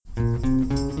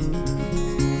Traveling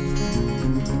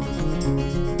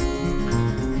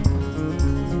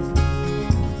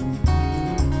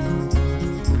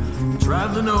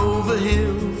over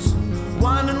hills,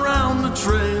 winding round the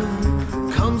trail,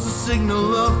 comes the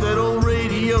signal of that old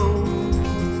radio.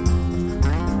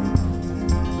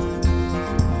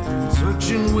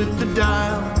 Searching with the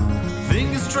dial,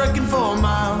 fingers trekking for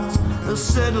miles, they'll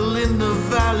settle in the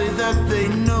valley that they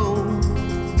know.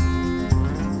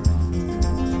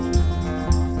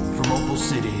 From Opal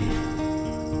City,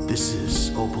 this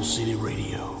is Opal City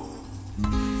Radio.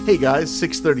 Hey guys,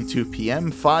 6:32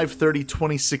 p.m.,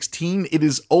 5/30/2016. It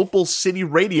is Opal City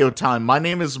Radio time. My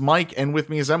name is Mike, and with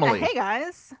me is Emily. Hey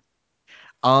guys.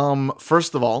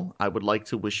 First of all, I would like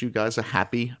to wish you guys a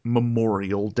happy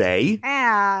Memorial Day.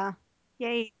 Ah,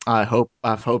 yay. I hope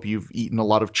you've eaten a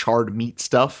lot of charred meat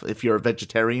stuff. If you're a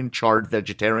vegetarian, charred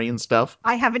vegetarian stuff.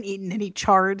 I haven't eaten any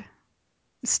charred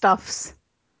stuffs.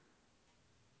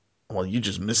 Well, you're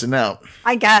just missing out.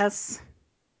 I guess.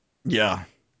 Yeah.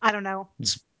 I don't know.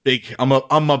 It's big. I'm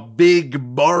a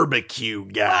big barbecue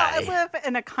guy. Well, I live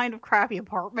in a kind of crappy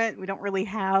apartment. We don't really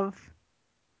have.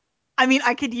 I mean,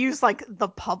 I could use like the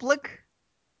public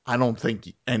I don't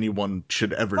think anyone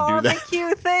should ever do that.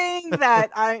 barbecue thing that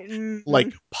I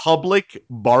Like public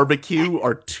barbecue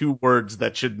are two words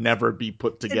that should never be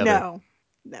put together.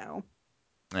 No.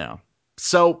 Yeah.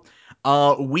 So,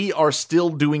 we are still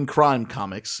doing crime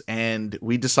comics, and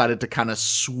we decided to kind of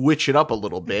switch it up a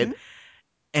little bit. Mhm.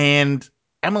 And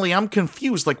Emily, I'm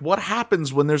confused. Like, what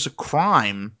happens when there's a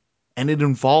crime and it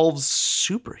involves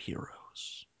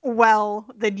superheroes? Well,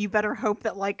 then you better hope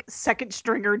that like second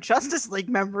stringer Justice League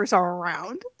members are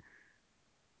around.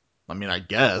 I mean, I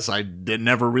guess I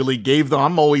never really gave them.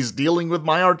 I'm always dealing with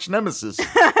my arch nemesis.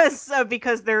 So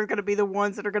because they're going to be the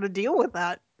ones that are going to deal with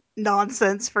that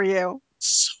nonsense for you.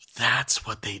 So that's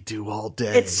what they do all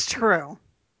day. It's true.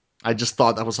 I just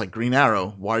thought that was like Green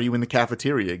Arrow. Why are you in the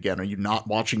cafeteria again? Are you not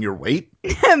watching your weight?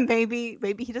 maybe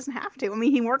he doesn't have to. I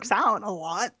mean, he works out a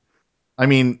lot. I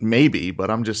mean, maybe,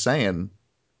 but I'm just saying.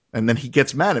 And then he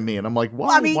gets mad at me, and I'm like, why?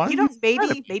 Well, I mean, Why are you mad at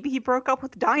me? maybe he broke up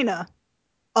with Dinah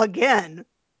again.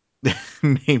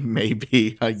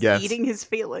 Maybe, I guess. Eating his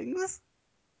feelings.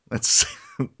 That's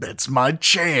my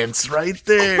chance right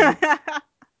there.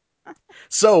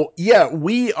 So, yeah,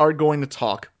 we are going to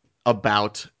talk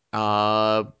about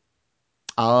why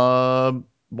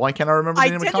can't I remember the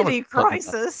name of the comic? Identity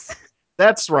Crisis.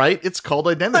 That's right. It's called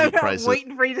Identity Crisis. I'm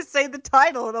waiting for you to say the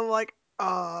title, and I'm like,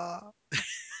 I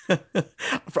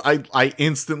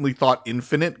instantly thought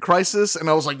Infinite Crisis, and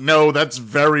I was like, no, that's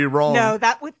very wrong. No,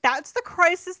 that's the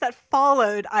crisis that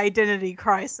followed Identity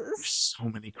Crisis. There's so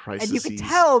many crises. And you can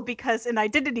tell because in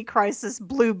Identity Crisis,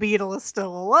 Blue Beetle is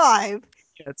still alive.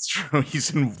 Yeah, it's true.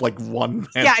 He's in like one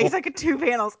panel. Yeah, he's like in two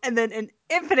panels. And then in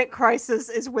Infinite Crisis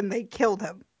is when they killed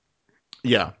him.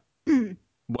 Yeah.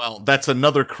 Well, that's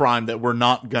another crime that we're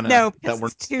not gonna. No, because that we're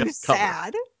it's too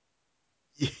sad.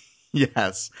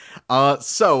 Yes.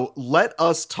 So let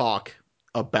us talk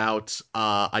about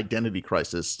Identity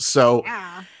Crisis. So,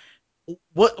 yeah.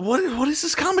 What is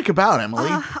this comic about, Emily?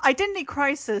 Identity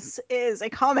Crisis is a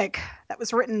comic that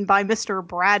was written by Mr.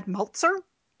 Brad Meltzer,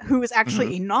 who is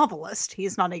actually a novelist. He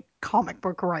is not a comic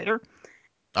book writer.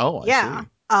 Oh, I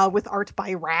see. With art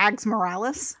by Rags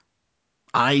Morales.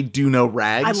 I do know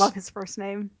Rags. I love his first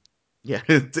name. Yeah,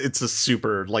 it's a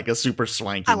super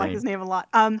swanky I like his name a lot.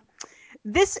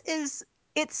 This is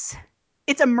it's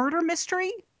a murder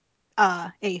mystery,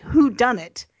 a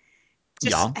whodunit.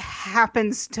 Just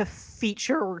happens to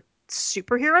feature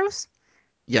superheroes.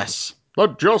 Yes, the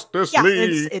Justice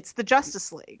League. It's the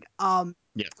Justice League. Yeah,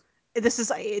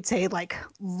 it's a like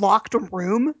locked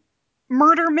room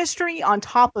murder mystery on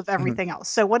top of everything else.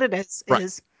 So what it is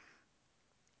is,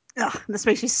 this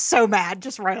makes me so mad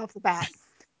just right off the bat.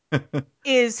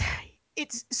 It's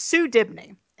Sue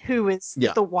Dibney, who is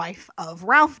the wife of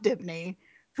Ralph Dibney,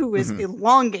 who is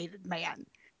Elongated Man.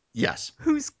 Yes,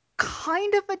 who's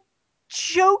kind of a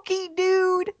jokey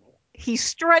dude. He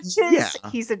stretches. Yeah.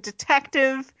 He's a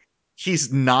detective.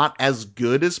 He's not as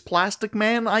good as Plastic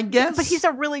Man, I guess. But he's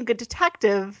a really good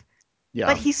detective. Yeah.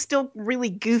 But he's still really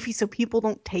goofy, so people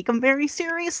don't take him very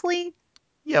seriously.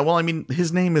 Yeah, well, I mean,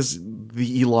 his name is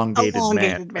the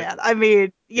Elongated Man. I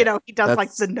mean, you know, he does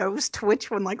like the nose twitch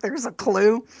when like there's a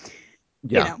clue.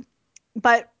 Yeah. You know.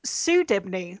 But Sue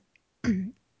Dibney,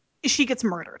 she gets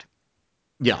murdered.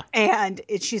 Yeah. And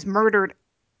she's murdered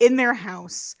in their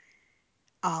house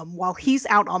while he's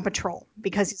out on patrol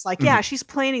because he's like, yeah, she's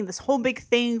planning this whole big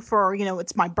thing for, you know,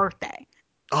 it's my birthday.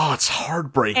 Oh, it's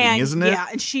heartbreaking, isn't it? Yeah,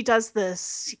 and she does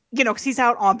this, you know, because he's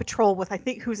out on patrol with, I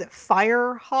think, who's it,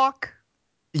 Firehawk?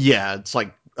 Yeah, it's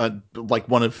like like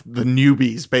one of the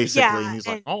newbies, basically, and Yeah, he's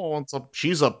like, and "Oh,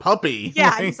 she's a puppy."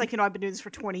 yeah, and he's like, I've been doing this for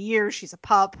 20 years. She's a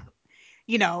pup,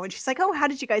 and she's like, oh, how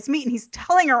did you guys meet? And he's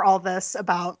telling her all this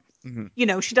about, Mhm.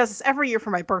 she does this every year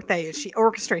for my birthday, and she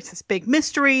orchestrates this big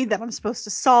mystery that I'm supposed to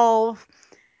solve.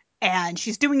 And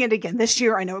she's doing it again this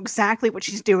year. I know exactly what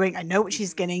she's doing. I know what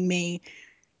she's getting me.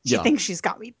 She Yeah, thinks she's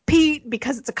got me Pete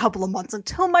because it's a couple of months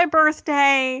until my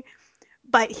birthday.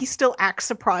 But he still acts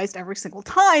surprised every single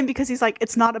time because he's like,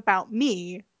 it's not about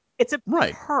me. It's about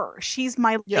right. her. She's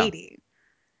my Yeah, lady.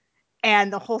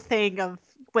 And the whole thing of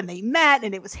when they met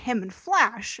and it was him and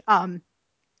Flash,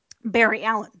 Barry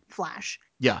Allen Flash.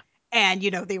 yeah, And,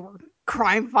 they were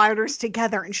crime fighters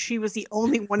together. And she was the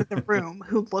only one in the room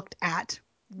who looked at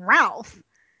Ralph.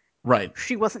 right.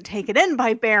 She wasn't taken in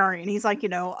by Barry. And he's like,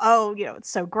 it's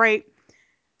so great.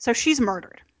 So she's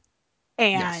murdered.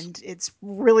 Yes. And it's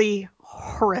really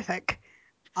horrific.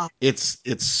 It's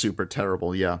super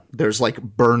terrible. Yeah, there's like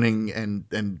burning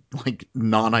and like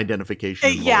non-identification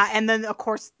Yeah. involved. And then, of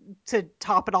course, to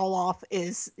top it all off,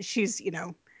 is she's,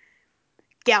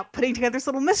 yeah, putting together this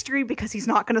little mystery because he's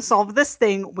not going to solve this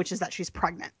thing, which is that she's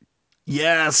pregnant.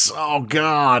 Yes. Oh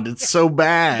God, it's Yeah. so But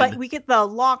bad. we get the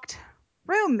locked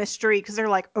room mystery because they're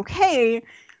like, okay,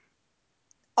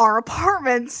 our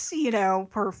apartments,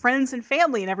 for friends and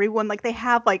family and everyone, like they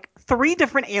have like 3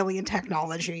 different alien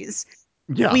technologies.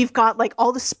 Yeah. We've got like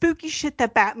all the spooky shit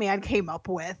that Batman came up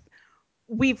with.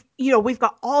 We've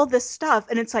got all this stuff,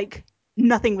 and it's like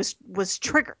nothing was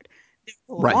triggered. The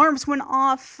Right. alarms went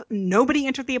off. Nobody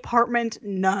entered the apartment.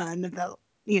 None of the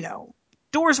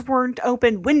doors weren't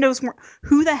open. Windows weren't.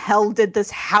 Who the hell did this?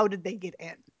 How did they get in?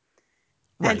 And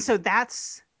Right. so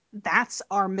that's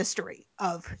our mystery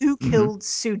of who Hmm. killed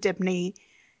Sue Dibney,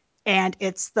 and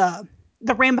it's the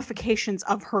ramifications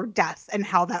of her death and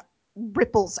how that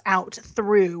ripples out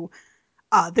through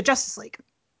the Justice League.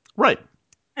 Right.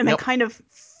 And then Yep. kind of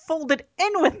folded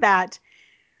in with that,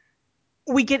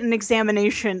 we get an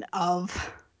examination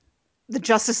of the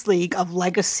Justice League, of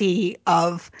legacy,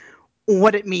 of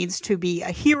what it means to be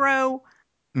a hero,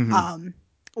 Hmm. um,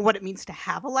 what it means to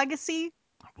have a legacy,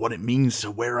 What it means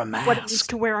to wear a what it means mask.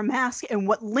 to wear a mask, and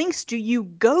what links do you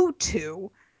go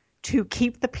to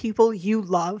keep the people you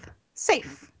love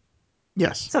safe.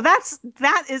 Yes. So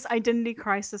that is Identity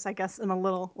Crisis, I guess, in a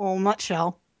little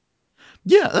nutshell.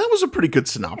 Yeah, that was a pretty good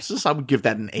synopsis. I would give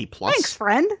that an A Thanks, plus.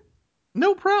 friend.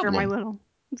 No Or my problem. little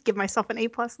give myself an A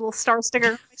plus, little star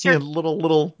sticker. Yeah, Sure.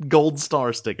 little gold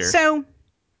star sticker. So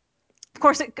of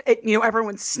course,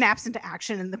 everyone snaps into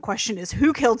action, and the question is,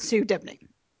 who killed Sue Dibney?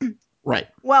 Right.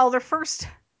 Well, their first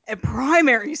and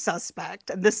primary suspect,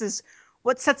 and this is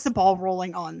what sets the ball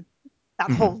rolling on that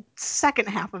Hmm. whole second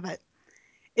half of it,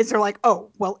 is they're like, oh,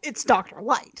 well, it's Dr.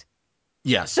 Light.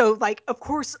 Yes. So, like, of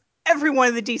course, everyone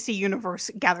in the DC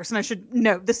universe gathers, and I should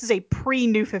note this is a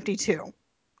pre-New 52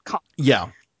 comic. Yeah.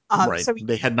 Right. So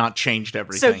They had not changed so you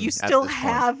everything at still this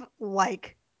point. have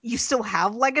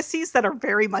legacies that are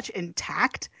very much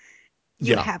intact.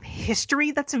 You Yeah. have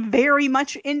history that's very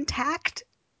much intact.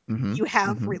 Hmm. You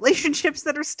have Hmm. relationships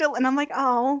that are still, and I'm like,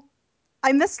 oh,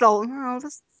 I missed all. Oh,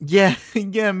 this. Yeah.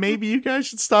 Yeah. Maybe you guys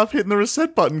should stop hitting the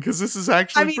reset button because this is I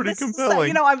actually mean, pretty this is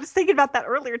compelling. I was thinking about that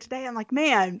earlier today. I'm like,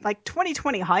 man, like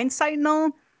 2020 hindsight and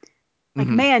all. Like,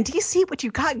 Hmm. man, do you see what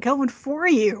you got going for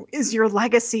you? Is your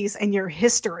legacies and your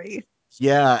history.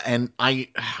 Yeah, and I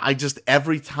just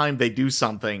every time they do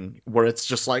something where it's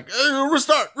just like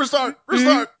restart, restart, Mm-hmm.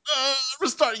 restart,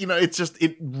 restart. It's just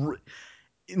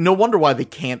no wonder why they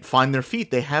can't find their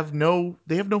feet. They have no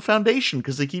foundation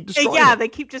because they keep destroying Yeah, it. they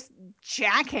keep just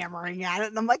jackhammering at it,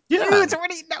 and I'm like, dude, Yeah, it's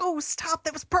already no stop.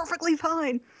 That was perfectly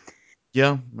fine.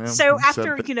 yeah. Well, So it's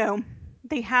after,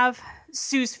 they have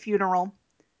Sue's funeral,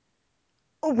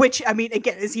 which I mean,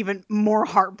 again, is even more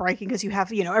heartbreaking because you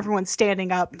have, everyone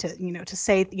standing up to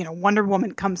say, Wonder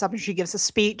Woman comes up and she gives a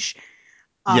speech.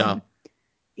 yeah, Um,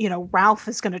 Ralph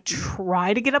is going to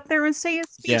try to get up there and say his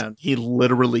speech. yeah. He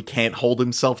literally can't hold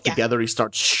himself Yeah. together. He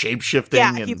starts shape Yeah.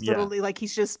 shifting, He and yeah. literally, like,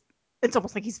 it's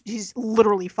almost like he's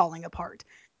literally falling apart.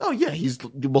 Oh yeah,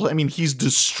 well. I mean, he's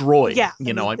destroyed. Yeah. I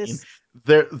mean, I mean,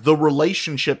 this, the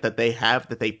relationship that they have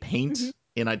that they mhm. paint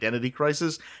in Identity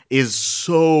Crisis is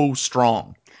so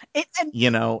strong. And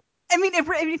You know, I mean,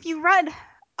 if you read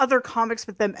other comics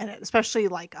with them in it, especially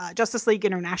like Justice League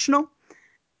International,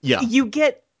 yeah, you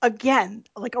get again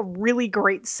like a really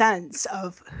great sense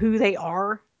of who they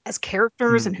are as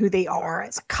characters mhm, and who they are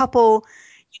as a couple.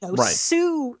 right,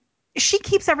 Sue, she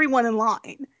keeps everyone in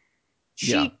line.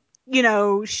 yeah,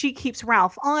 She keeps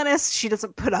Ralph honest. She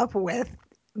doesn't put up with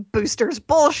Booster's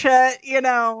bullshit.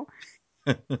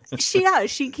 She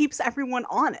does. She keeps everyone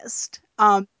honest.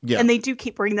 Yeah. And they do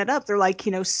keep bringing that up. They're like,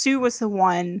 Sue was the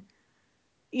one,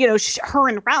 her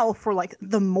and Ralph were like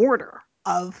the mortar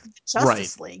of Right.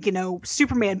 Justice League.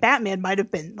 Superman, Batman might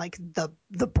have been like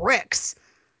the bricks,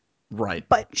 Right.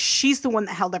 but she's the one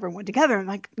that held everyone together. And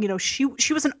like, she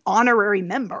was an honorary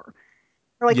member.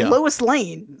 Or like Yeah. Lois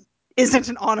Lane isn't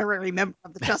an honorary member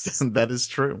of the Justice League. That is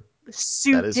true.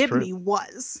 Sue That is true. Dibney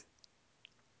was.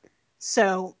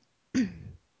 So,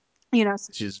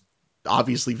 She's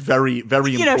obviously very,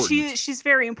 very important. she's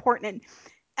very important. And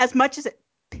as much as it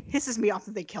pisses me off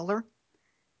that they kill her,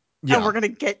 and Yeah. we're gonna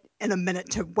get in a minute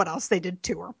to what else they did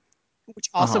to her, which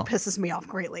also Uh-huh. pisses me off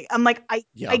greatly. I'm like, I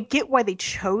Yeah. get why they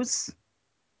chose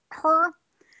her.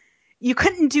 You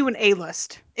couldn't do an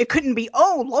A-list. It couldn't be,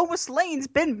 oh, Lois Lane's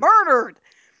been murdered,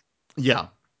 Yeah.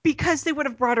 because they would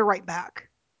have brought her right back.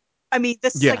 I mean,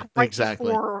 this is like Yeah, right exactly.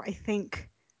 before, I think,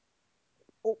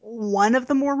 one of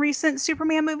the more recent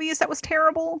Superman movies that was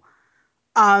terrible.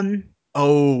 Um,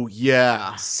 Oh,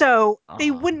 yeah. so they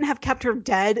Uh, wouldn't have kept her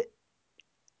dead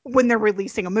when they're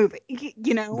releasing a movie.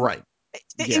 right. It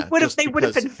Yeah, would have. just They would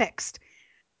have because been fixed.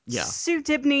 yeah. Sue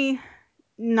Dibney,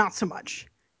 not so much.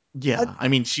 Uh, Yeah, I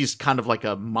mean, she's kind of like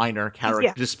a minor character,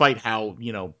 yeah, despite how,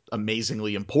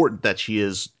 amazingly important that she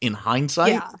is in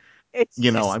hindsight. yeah. It's I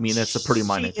just mean, it's a pretty she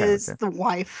minor is character. the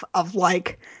wife of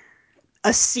like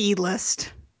a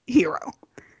C-list hero.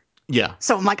 Yeah.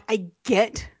 So I'm like, I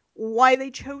get why they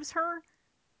chose her,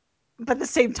 but at the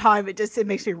same time, it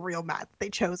makes me real mad that they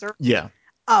chose her. Yeah.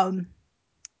 Um,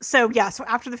 so yeah, so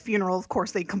after the funeral, of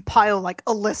course, they compile like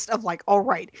a list of like, all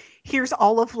right, here's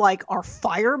all of like our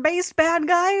fire-based bad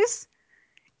guys.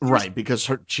 Here's Right, because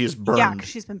she is Yeah, because burned.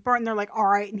 she's been burned. They're like, all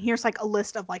right, and here's like a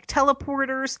list of like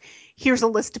teleporters. Here's a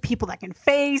list of people that can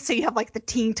phase. So you have like the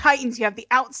Teen Titans, you have the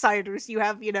Outsiders, you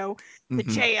have the Hmm.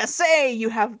 JSA, you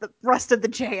have the rest of the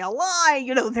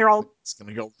JLI. They're all It's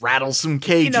gonna go rattle some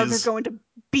they're cages. going to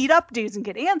beat up dudes and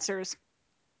get answers.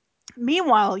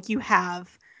 Meanwhile, you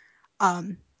have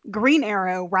um, Green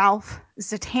Arrow, Ralph,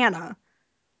 Zatanna,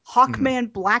 Hmm.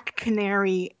 Hawkman, Black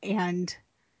Canary, and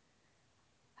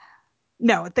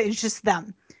no, it's just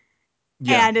them.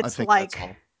 Yeah, And I it's think that's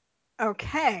like, all.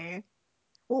 okay,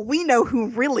 well, we know who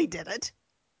really did it.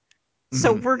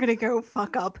 So Hmm. we're going to go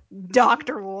fuck up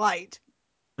Dr. Light.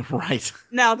 Right.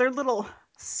 Now, their little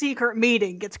secret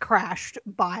meeting gets crashed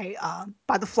by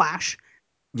the Flash.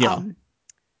 Yeah. Um,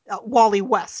 Wally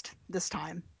West this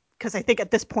time. Because I think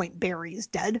at this point, Barry is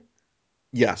dead.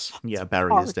 Yes. Yeah,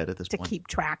 Barry is Hard dead at this to point. keep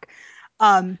track.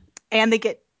 Um, and they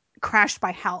get crashed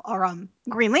by Hal or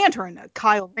Green Lantern,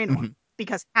 Kyle Rayner, Hmm.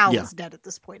 because Hal Yeah. is dead at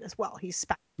this point as well. He's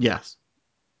back. Yes.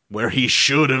 Where he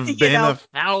should have You been know,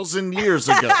 1,000 years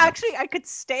ago. No. actually, I could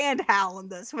stand Hal in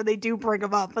this when they do bring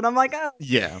him up, and I'm like, oh,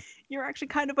 Yeah. you're actually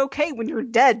kind of okay when you're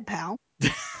dead, pal.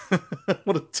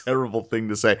 What a terrible thing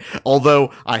to say.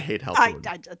 Although I hate Hal Jordan.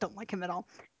 I don't like him at all.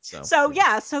 So So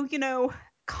yeah. yeah, so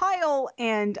Kyle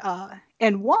and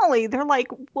Wally, they're like,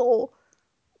 well,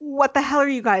 what the hell are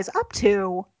you guys up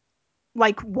to?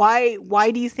 Like, why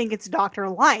do you think it's Dr.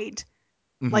 Light?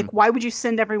 Hmm. Like, why would you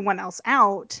send everyone else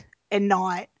out and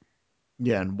not?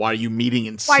 Yeah, and why are you meeting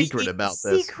in Why secret about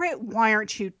this? secret? Why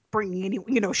aren't you bringing any?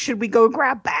 Should we go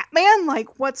grab Batman?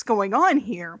 Like, what's going on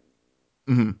here?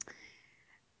 Hmm.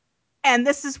 And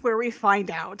this is where we find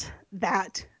out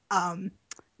that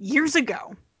years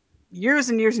ago, years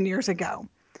and years and years ago,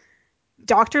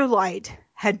 Dr. Light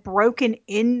had broken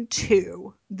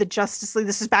into the Justice League.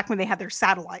 This is back when they had their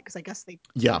satellite, because I guess they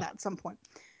killed Yeah. that at some point.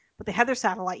 But they had their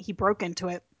satellite. He broke into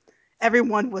it.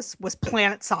 Everyone was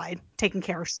planet side, taking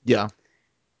care of. Yeah.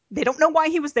 They don't know why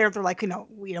he was there. They're like,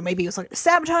 maybe he was like to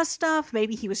sabotage stuff.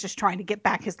 Maybe he was just trying to get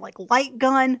back his like light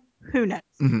gun. Who knows?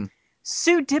 Hmm.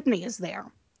 Sue Dibney is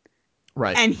there,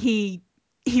 Right. and he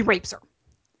rapes her,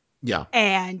 Yeah.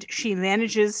 and she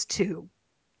manages to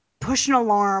push an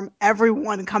alarm.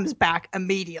 Everyone comes back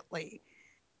immediately.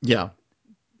 Yeah.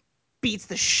 Beats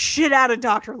the shit out of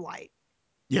Dr. Light.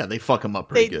 Yeah, they fuck him up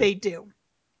pretty They good. they do.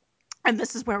 And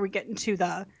this is where we get into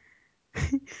the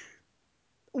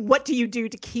what do you do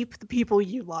to keep the people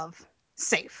you love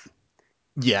safe?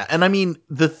 Yeah, and I mean,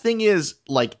 the thing is,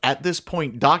 like, at this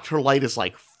point, Dr. Light is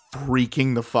like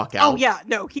freaking the fuck Oh out. yeah,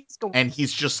 no, he's going. And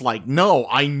he's just like, no,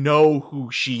 I know who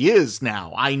she is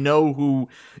now. I know who,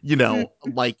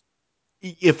 like,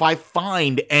 if I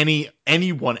find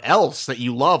anyone else that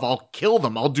you love, I'll kill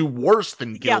them. I'll do worse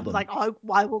than Yeah, kill them. like I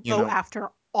will You go know? after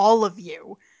all of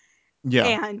you. Yeah.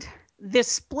 And this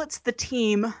splits the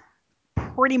team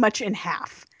pretty much in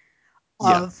half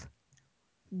Yeah. of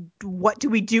what do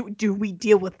we do? Do we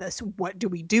deal with this? What do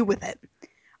we do with it?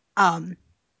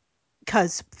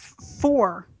 Because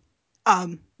for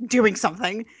doing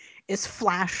something is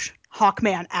Flash,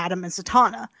 Hawkman, Atom, and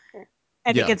Zatanna.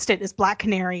 And against it is Black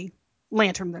Canary,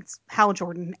 Lantern, that's Hal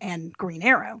Jordan, and Green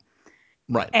Arrow.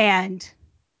 Right. And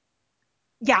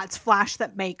yeah, it's Flash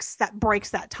that breaks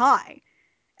that tie.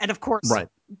 And of course,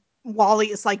 Wally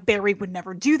is like, Barry would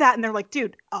never do that. And they're like,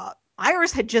 dude,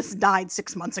 Iris had just died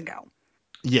 6 months ago.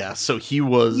 Yeah, so he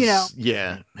was,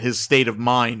 his state of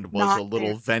mind was a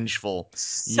little vengeful.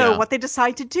 So what they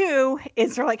decide to do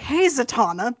is they're like, hey,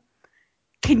 Zatanna,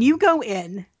 can you go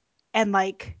in and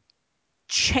like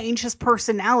change his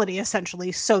personality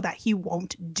essentially so that he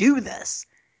won't do this?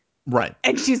 Right.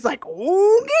 And she's like,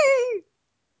 okay.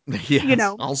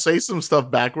 Yes, I'll say some stuff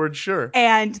backwards, sure.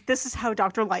 And this is how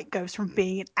Dr. Light goes from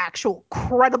being an actual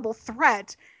credible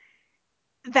threat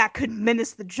that could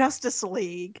menace the Justice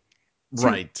League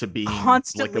to being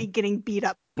constantly getting beat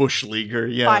up bush leaguer,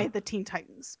 by the Teen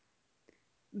Titans.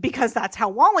 Because that's how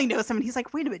Wally knows him. And he's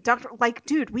like, wait a minute,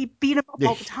 dude, we beat him up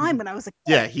all the time when I was a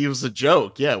kid. Yeah, he was a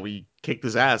joke. Yeah, we kicked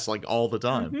his ass like all the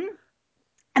time. Mm-hmm.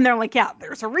 And they're like, yeah,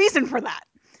 there's a reason for that.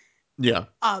 Yeah.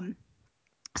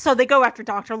 So they go after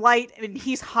Dr. Light, and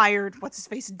he's hired,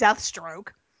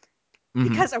 Deathstroke. Mm-hmm.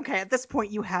 Because, at this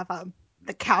point you have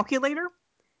the Calculator.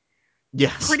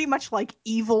 Yes. Pretty much like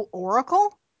evil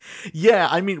Oracle. Yeah,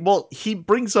 I mean, well, he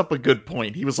brings up a good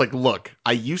point. He was like, look,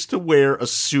 I used to wear a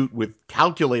suit with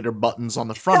calculator buttons on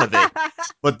the front of it,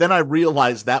 but then I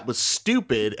realized that was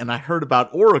stupid, and I heard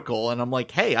about Oracle, and I'm like,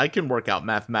 hey, I can work out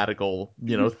mathematical,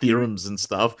 theorems and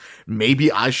stuff.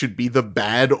 Maybe I should be the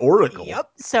bad Oracle. Yep,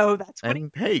 so that's what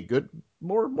hey, good,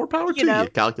 more power to you,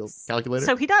 calculator.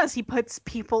 So he does. He puts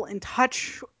people in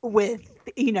touch with,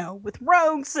 with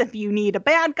rogues. If you need a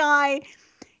bad guy,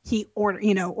 he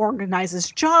organizes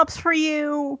jobs for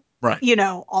you, right?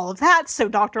 All of that. So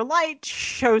Dr. Light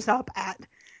shows up at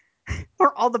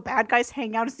where all the bad guys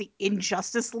hang out, is the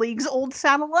Injustice League's old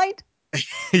satellite.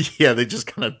 Yeah, they just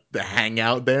kind of hang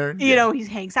out there. He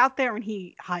hangs out there, and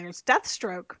he hires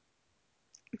Deathstroke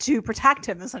to protect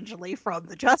him essentially from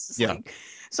the Justice League.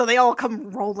 So they all come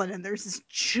rolling, and there's this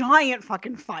giant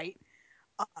fucking fight.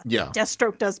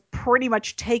 Deathstroke does pretty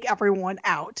much take everyone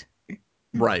out.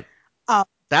 Right.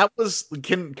 That was,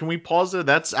 can we pause there?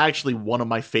 That's actually one of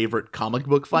my favorite comic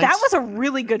book fights. That was a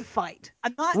really good fight.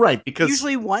 I'm not because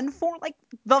usually one for like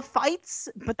the fights,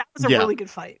 but that was a really good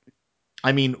fight.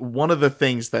 I mean, one of the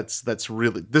things that's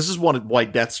really, this is why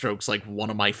Deathstroke's like one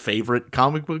of my favorite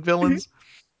comic book villains,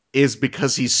 is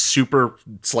because he's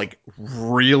it's like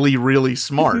really, really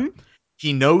smart.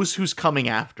 He knows who's coming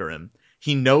after him.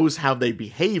 He knows how they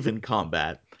behave in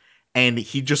combat, and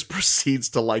he just proceeds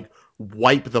to like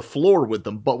wipe the floor with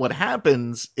them. But what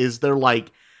happens is they're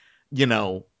like,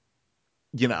 the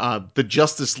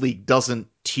Justice League doesn't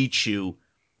teach you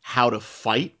how to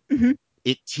fight.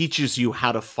 It teaches you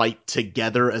how to fight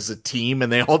together as a team,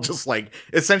 and they all just like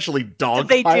essentially dogpile.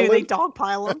 They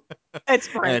dogpile them. It's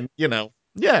great. And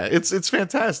it's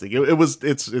fantastic.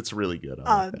 It's really good.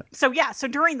 I like that. So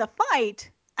during the fight,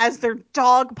 as they're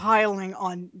dogpiling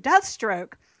on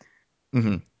Deathstroke,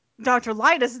 Dr.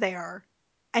 Light is there,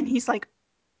 and he's like,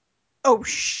 oh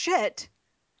shit,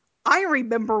 I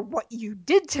remember what you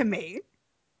did to me.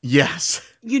 Yes.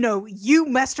 You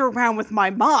messed around with my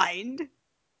mind.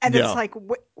 And it's like,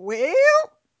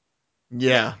 well?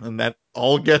 Yeah, and that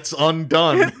all gets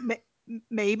undone.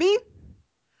 Maybe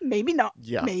not.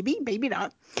 Yeah. Maybe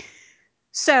not.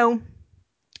 So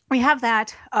we have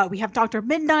that. We have Dr.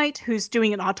 Midnight, who's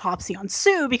doing an autopsy on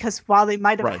Sue, because while they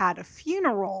might have had a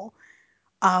funeral,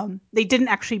 they didn't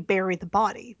actually bury the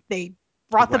body. They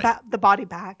brought the body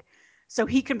back so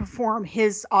he can perform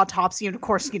his autopsy. And of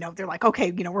course, they're like,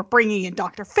 okay, we're bringing in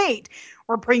Dr. Fate.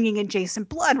 We're bringing in Jason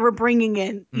Blood. We're bringing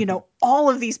in, all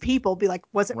of these people. Be like,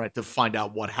 was it... Right, to find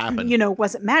out what happened.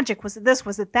 Was it magic? Was it this?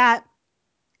 Was it that?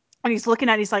 And he's looking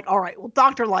at it, he's like, all right, well,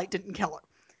 Dr. Light didn't kill her.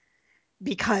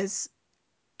 Because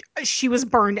she was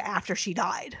burned after she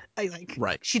died.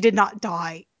 She did not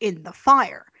die in the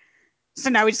fire. So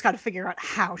now we just got to figure out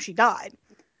how she died.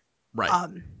 Right.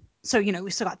 So, we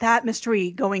still got that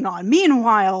mystery going on.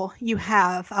 Meanwhile, you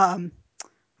have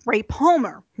Ray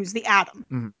Palmer, who's the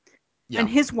Atom, and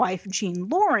his wife, Jean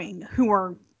Loring, who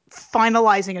are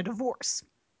finalizing a divorce.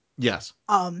 Yes.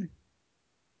 And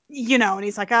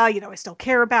he's like, I still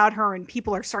care about her. And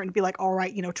people are starting to be like, all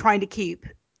right, trying to keep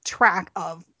track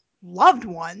of loved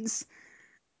ones.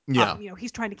 Yeah.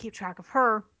 He's trying to keep track of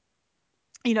her.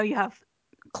 You have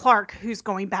Clark, who's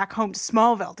going back home to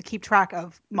Smallville to keep track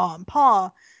of Mom and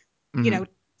Pa.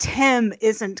 Tim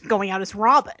isn't going out as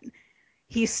Robin.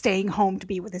 He's staying home to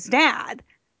be with his dad.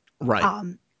 Right. I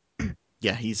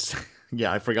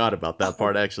forgot about that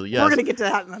part, actually. Yes. We're going to get to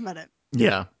that in a minute.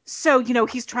 Yeah. So,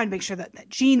 he's trying to make sure that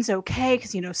Jean's okay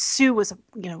because, Sue was,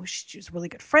 she was a really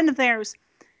good friend of theirs.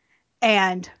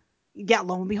 And yeah,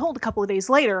 lo and behold, a couple of days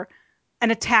later,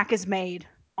 an attack is made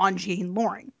on Jean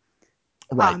Loring.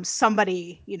 Right.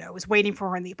 Somebody, is waiting for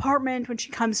her in the apartment when she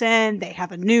comes in. They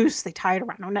have a noose. They tie it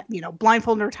around her neck,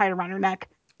 blindfold her, tie it around her neck,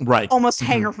 Right. almost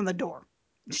hang her from the door.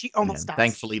 She Yeah. almost And dies.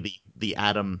 thankfully, the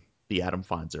Atom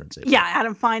finds her and saves Yeah, her.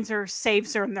 Adam finds her,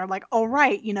 saves her, and they're like, all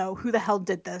right, who the hell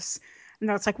did this? And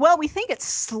it's like, well, we think it's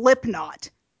Slipknot.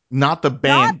 Not the Not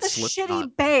band the Slipknot.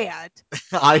 shitty band.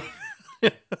 I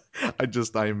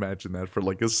I imagine that for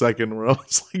like a second where I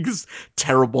was like this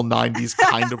terrible 90s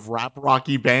kind of rap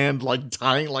rocky band like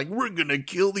dying like we're gonna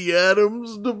kill the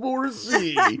Adams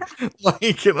divorcee.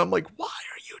 Like and I'm like, why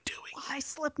are you doing Why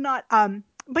Slipknot?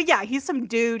 But yeah, he's some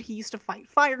dude. He used to fight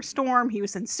Firestorm. He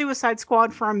was in Suicide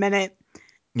Squad for a minute.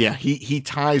 Yeah, he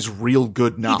ties real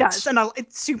good He does. knots. And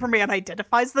Superman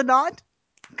identifies the knot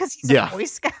because he's a Yeah. Boy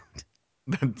Scout.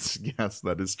 Yes,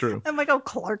 that is true. I'm like, oh,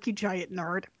 Clark, you giant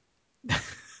nerd.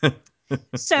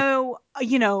 So,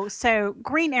 so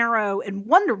Green Arrow and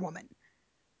Wonder Woman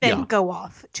then Yeah. go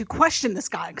off to question this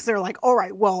guy because they're like, all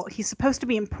right, well, he's supposed to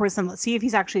be in prison. Let's see if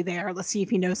he's actually there. Let's see if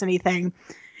he knows anything.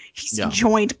 He's Yeah.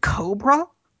 joined Cobra.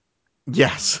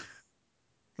 Yes.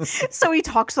 So he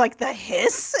talks like the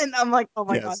hiss. And I'm like, oh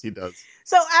my God. Yes, he does.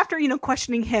 So after,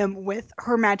 questioning him with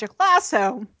her magic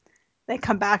lasso, they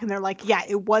come back and they're like, yeah,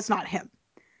 it was not him.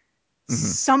 Mm-hmm.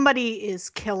 Somebody is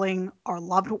killing our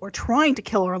loved or trying to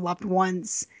kill our loved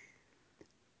ones,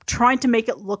 trying to make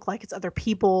it look like it's other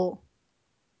people.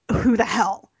 Who the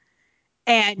hell?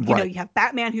 And, Right. you have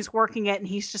Batman who's working it, and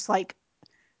he's just like,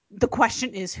 the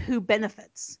question is who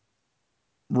benefits?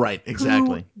 Right, Who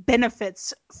exactly.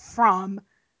 benefits from,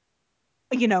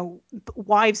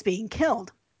 wives being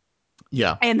killed?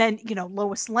 Yeah. And then,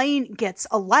 Lois Lane gets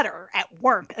a letter at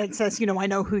work and says, I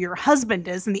know who your husband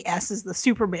is. And the S is the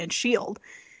Superman shield.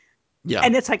 Yeah.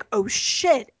 And it's like, oh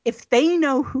shit, if they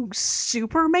know who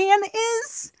Superman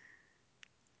is,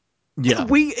 Yeah.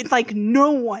 it's like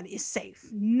no one is safe.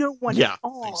 No one at Yeah,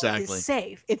 all is exactly.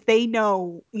 safe. If they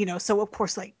know, so of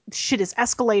course, like shit is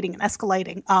escalating and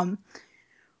escalating.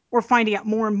 We're finding out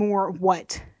more and more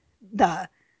what I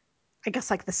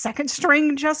guess like the second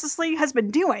string Justice League has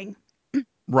been doing.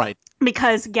 Right.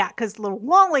 Because little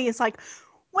Wally is like,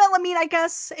 well, I mean, I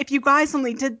guess if you guys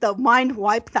only did the mind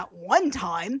wipe that one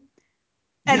time,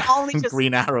 and Yeah. Ollie just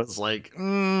Green Arrow's like, looks at him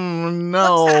and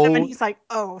no. he's like,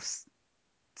 oh,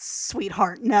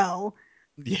 sweetheart, no.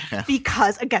 Yeah.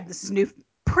 Because again, this is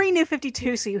pre-New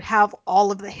 52, so you have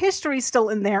all of the history still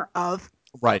in there of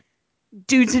Right.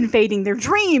 dudes invading their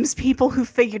dreams, people who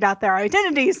figured out their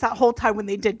identities that whole time when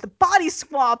they did the body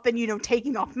swap and,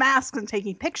 taking off masks and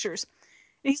taking pictures.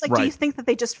 And he's like, do you Right. think that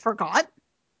they just forgot?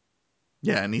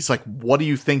 Yeah, and he's like, what do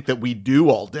you think that we do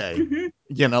all day?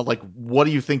 Mm-hmm. Like what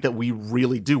do you think that we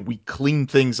really do? We clean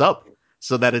things up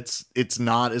so that it's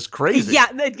not as crazy. Yeah,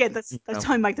 again, that's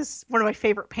telling Mike, this is one of my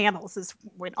favorite panels is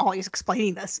when Ollie's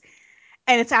explaining this.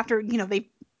 And it's after,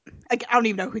 I don't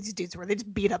even know who these dudes were. They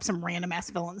just beat up some random ass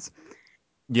villains.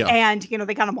 Yeah. And,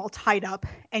 they got them all tied up.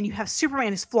 And you have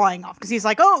Superman is flying off because he's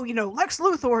like, oh, Lex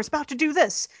Luthor is about to do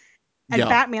this. And Yeah.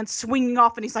 Batman's swinging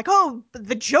off and he's like, oh,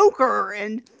 the Joker.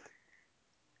 And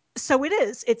so it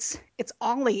is. It's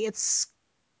Ollie. It's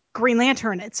Green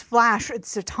Lantern. It's Flash.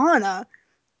 It's Zatanna.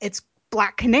 It's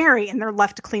Black Canary. And they're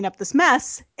left to clean up this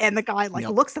mess. And the guy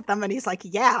Yep. looks at them and he's like,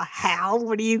 yeah, Hal,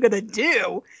 what are you going to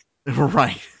do?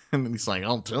 Right. And then he's like,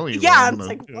 I'll tell you what Yeah, I'm it's gonna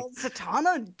like, do. well,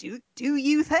 Zatanna, do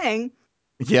you thing.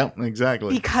 Yep,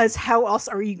 exactly. Because how else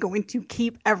are you going to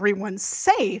keep everyone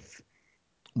safe?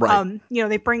 Right.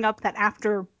 They bring up that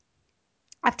after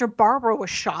Barbara was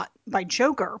shot by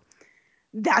Joker,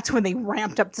 that's when they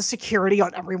ramped up the security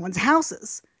on everyone's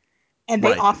houses. And they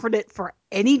Right. offered it for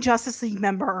any Justice League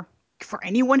member, for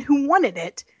anyone who wanted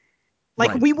it.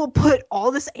 Like, Right. we will put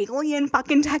all this alien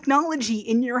fucking technology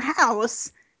in your house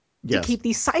to Yes. keep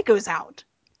these psychos out.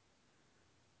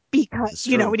 Because,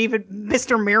 and even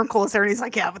Mr. Miracle is there and he's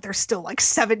like, yeah, but there's still like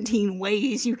 17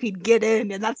 ways you could get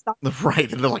in, and that's not right.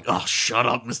 And they're like, oh, shut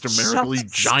up, Mr. Miracle, you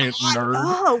giant nerd.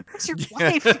 Oh, where's your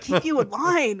wife to keep you in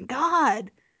line?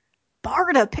 God.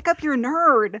 Barda, pick up your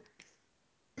nerd.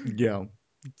 Yeah.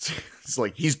 It's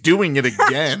like he's doing it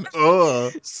again.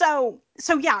 So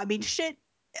yeah, I mean, shit.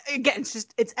 Again,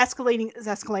 it's escalating. It's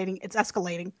escalating. It's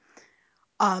escalating.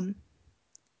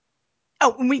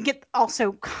 Oh, and we get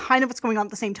also kind of what's going on at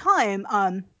the same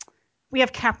time. We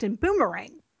have Captain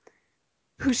Boomerang,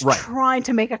 who's trying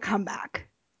to make a comeback.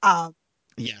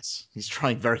 Yes,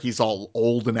 he's all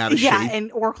old and out of Yeah, shape.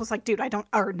 and Oracle's like, dude, I don't,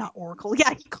 or not Oracle. Yeah,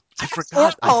 he I calls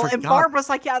forgot. I Oracle, and forgot. Barbara's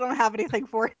like, yeah, I don't have anything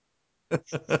for it.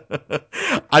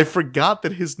 I forgot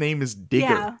that his name is Digger.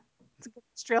 Yeah, it's a good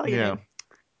Australian Yeah. name.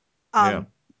 Yeah.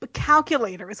 But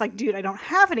Calculator is like, dude, I don't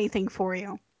have anything for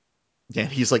you. Yeah.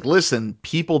 He's like, listen,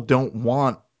 people don't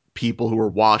want people who are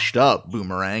washed up,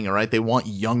 Boomerang. All right. They want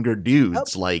younger Yep.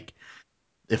 dudes. Like,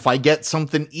 if I get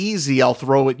something easy, I'll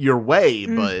throw it your way.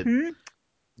 But,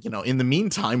 Mm-hmm. in the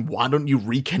meantime, why don't you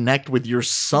reconnect with your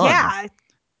son? Yeah,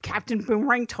 Captain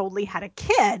Boomerang totally had a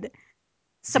kid,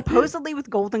 supposedly with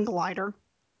Golden Glider,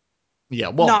 Yeah.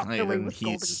 Well, not really and with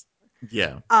Golden.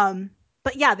 yeah.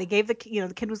 But yeah, they gave the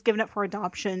kid was given up for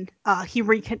adoption.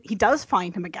 He does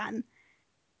find him again,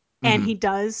 and Hmm. he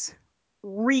does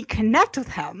reconnect with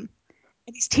him,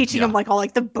 and he's teaching him Yeah. like all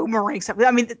like the boomerang stuff.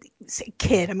 I mean,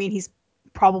 kid. I mean, he's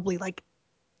probably like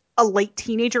a late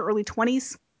teenager, early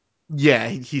 20s. Yeah.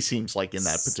 He seems like in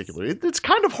that particular. It's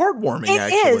kind of heartwarming, It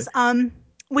actually. is,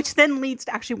 which then leads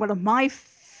to actually one of my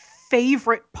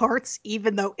favorite parts,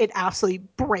 even though it absolutely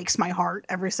breaks my heart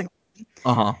every single.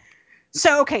 Uh huh.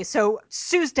 So okay, so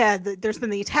Sue's dead. There's been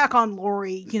the attack on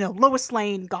Lori. Lois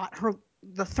Lane got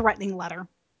the threatening letter.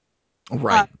 Uh,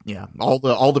 Right. Yeah. All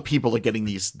the people are getting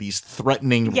these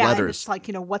threatening yeah, and it's letters. like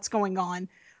what's going on.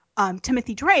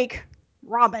 Timothy Drake,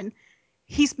 Robin,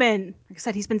 he's been, like I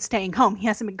said, he's been staying home. He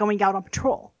hasn't been going out on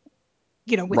patrol.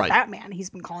 With Right. Batman, he's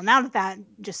been calling out of that,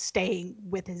 just staying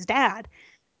with his dad.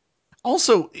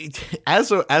 Also,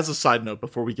 as a side note,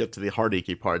 before we get to the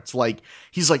heartachy parts, like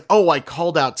he's like, "Oh, I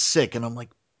called out sick," and I'm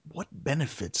like, "What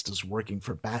benefits does working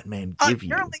for Batman give you?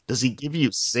 Apparently, Does he give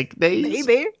you sick days?"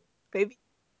 maybe, maybe.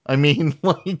 I mean,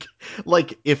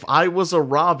 like if I was a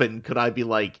Robin, could I be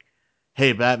like,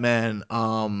 "Hey, Batman,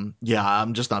 yeah,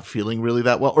 I'm just not feeling really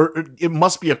that well," or it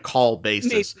must be a call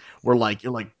basis Maybe. where like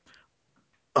you're like,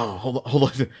 "Oh, hold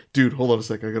on, dude, hold on a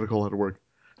sec, I gotta call out of work."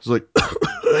 It's like,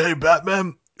 "Hey,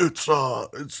 Batman,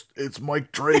 it's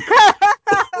Mike Drake."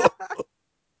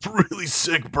 Really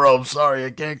sick, bro. I'm sorry. I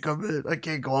can't come in. I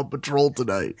can't go on patrol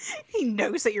tonight. He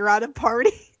knows that you're at a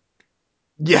party.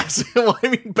 Yes. Well, I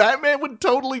mean, Batman would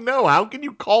totally know. How can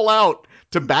you call out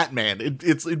to Batman?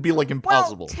 It'd be like Well,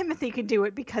 impossible. Timothy could do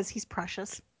it because he's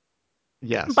precious.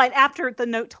 Yes. But after the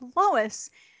note to Lois,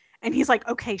 and he's like,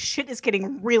 okay, shit is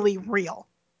getting really real.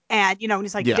 And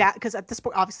he's like, Yeah. Dad, because at this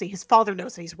point, obviously, his father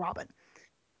knows that he's Robin.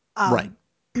 Right.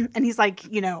 Um, and he's like,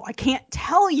 I can't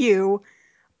tell you,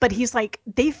 but he's like,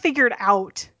 they figured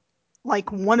out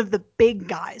like one of the big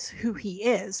guys who he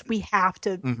is. Hmm. We have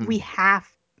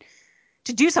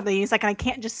to do something. He's like, I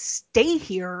can't just stay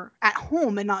here at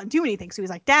home and not do anything. So he's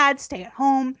like, Dad, stay at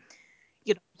home.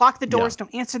 Lock the Yeah. doors,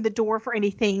 don't answer the door for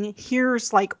anything.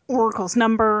 Here's like Oracle's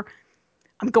number.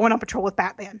 I'm going on patrol with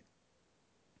Batman.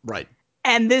 Right.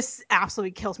 And this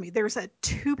absolutely kills me. There's a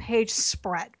 2-page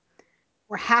spread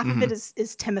where half of it Hmm.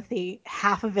 is Timothy,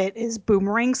 half of it is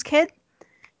Boomerang's kid.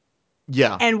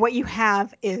 Yeah. And what you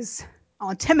have is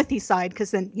on Timothy's side, because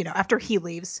then, after he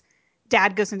leaves,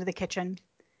 Dad goes into the kitchen.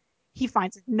 He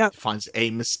finds a note. Finds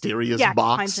a mysterious Yeah, he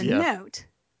finds box. a Yeah. note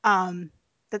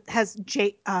that has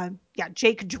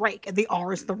Jake Drake, and the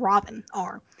R is the Robin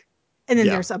R. And then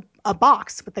Yeah. there's a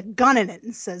box with a gun in it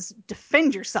and says,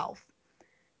 defend yourself.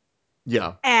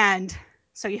 Yeah. And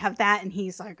so you have that, and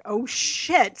he's like, oh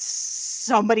shit,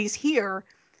 somebody's here.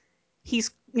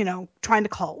 He's, trying to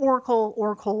call Oracle.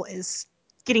 Oracle is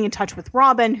getting in touch with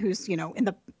Robin, who's, in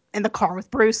the car with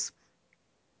Bruce.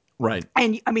 Right.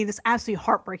 And I mean, this absolutely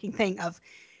heartbreaking thing of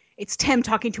it's Tim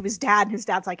talking to his dad, and his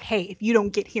dad's like, hey, if you don't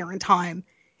get here in time,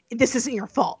 this isn't your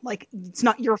fault. Like, it's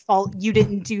not your fault. You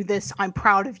didn't do this. I'm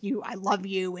proud of you. I love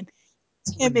you. And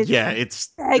Tim is Yeah. It's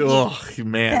begging, oh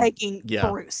man. begging Yeah.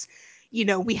 Bruce,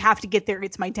 we have to get there.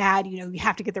 It's my dad. We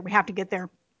have to get there. We have to get there.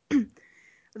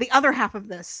 The other half of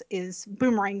this is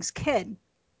Boomerang's kid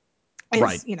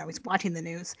Right. is, he's watching the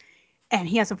news, and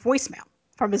he has a voicemail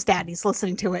from his dad. He's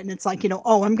listening to it, and it's like,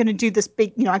 oh, I'm going to do this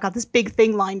big, I got this big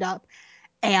thing lined up,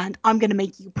 and I'm going to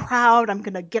make you proud. I'm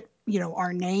going to get,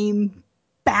 our name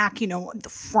back, on the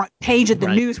front page of the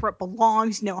Right. news where it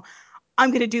belongs. I'm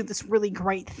going to do this really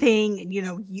great thing, and,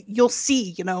 you'll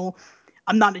see,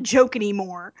 I'm not a joke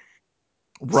anymore.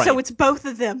 So Right. it's both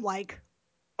of them like,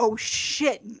 oh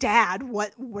shit, dad,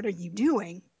 what are you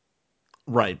doing?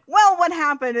 Right. Well, what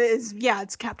happened is, yeah,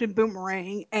 it's Captain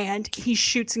Boomerang, and he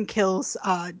shoots and kills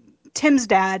Tim's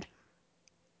dad.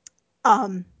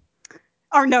 Um,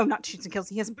 or no, not shoots and kills.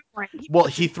 He has a boomerang. He Well,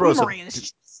 puts a he throws a boomerang in his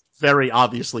chest. very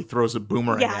obviously throws a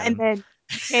boomerang Yeah, at and him. then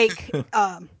Jake,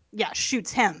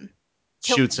 shoots him,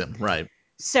 kills Shoots him. him. Right.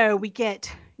 So we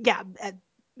get,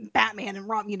 Batman and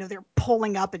Robin, they're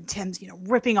pulling up and Tim's,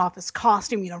 ripping off his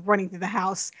costume, running through the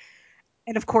house.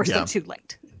 And of course, they're Yeah. too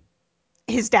late.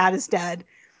 His dad is dead.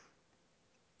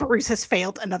 Bruce has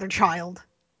failed another child.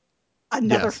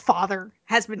 Another Yes. father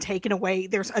has been taken away.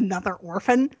 There's another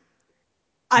orphan.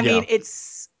 I Yeah. mean,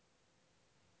 it's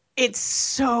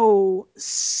so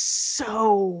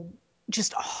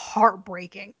just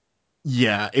heartbreaking.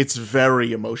 Yeah, it's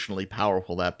very emotionally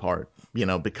powerful, that part,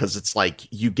 because it's like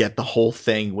you get the whole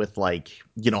thing with, like,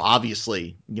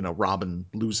 obviously, Robin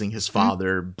losing his Mhm.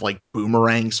 father, like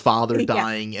Boomerang's father Yeah.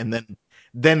 dying, and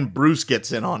then Bruce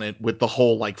gets in on it with the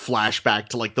whole, like, flashback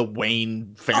to, like, the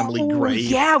Wayne family Oh grave.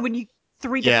 yeah, when you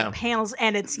three different Yeah, panels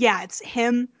and it's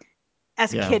him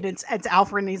as a yeah, kid. It's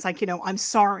Alfred and he's like, I'm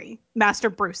sorry, Master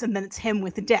Bruce, and then it's him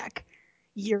with Dick.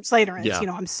 Years later, and it's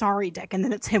yeah, I'm sorry, Dick, and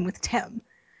then it's him with Tim,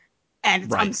 and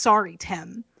it's I'm right, sorry,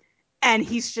 Tim, and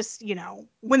he's just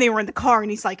when they were in the car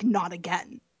and he's like, not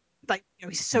again, like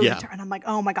he's so yeah. determined. I'm like,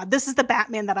 oh my god, this is the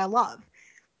Batman that I love.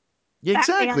 Yeah,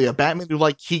 Batman, exactly. A Batman who,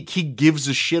 like, he gives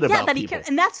a shit yeah, about that he can, people.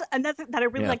 and that's another that I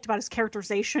really Yeah. liked about his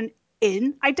characterization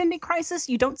in Identity Crisis.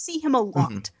 You don't see him a Hmm.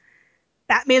 lot.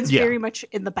 Batman's Yeah. very much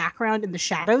in the background, in the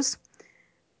shadows.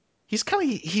 He's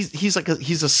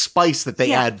a spice that they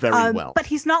Yeah, add very well. but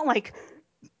he's not like.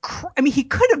 I mean, he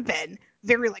could have been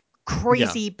very like Yeah.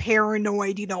 crazy,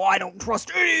 paranoid. I don't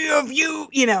trust any of you.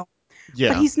 But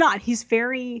Yeah. he's not. He's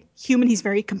very human. He's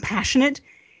very compassionate.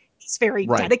 He's very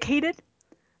Right. dedicated.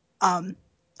 Um,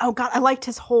 oh god, I liked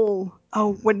his whole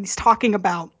when he's talking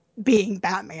about being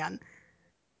Batman.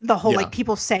 The whole Yeah. like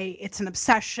people say it's an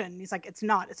obsession. He's like, it's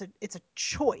not. It's a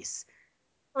choice,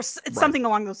 or it's Right. something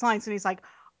along those lines. And he's like,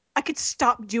 I could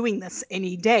stop doing this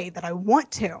any day that I want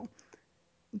to,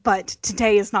 but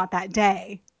today is not that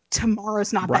day.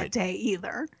 Tomorrow's not that Right. day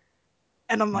either.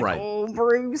 And I'm like, Right. oh,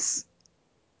 Bruce.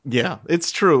 Yeah,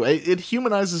 it's true. It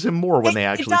humanizes him more when they It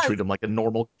actually does. treat him like a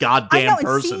normal I know. goddamn And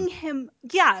person. seeing him,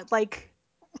 yeah, like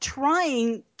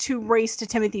trying to race to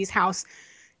Timothy's house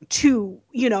to,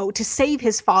 to save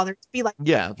his father, to be like,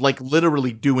 Yeah, like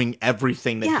literally doing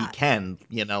everything that he yeah, can,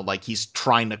 like he's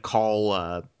trying to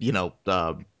call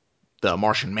the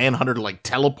Martian Manhunter to, like,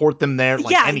 teleport them there,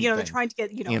 like yeah, they're anything, trying to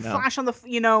get, you know. Flash on the,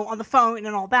 on the phone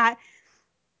and all that.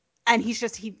 And he's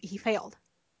just, he failed.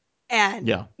 And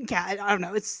Yeah. yeah, I don't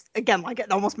know. It's again, like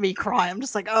it almost made me cry. I'm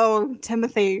just like, oh,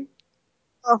 Timothy.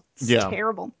 Oh, it's Yeah.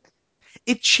 terrible.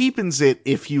 It cheapens it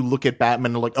if you look at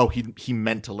Batman and like, oh, he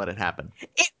meant to let it happen.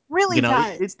 It really It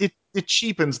does. it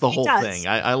cheapens the It whole does. thing.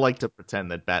 I like to pretend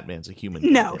that Batman's a human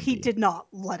being No, to he me. did not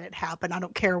let it happen. I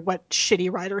don't care what shitty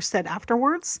writer said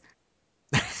afterwards.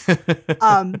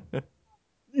 Um,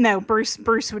 no, Bruce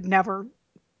would never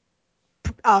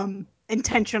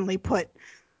intentionally put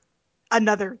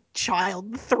another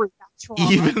child through that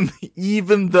trauma.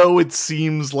 even though it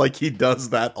seems like he does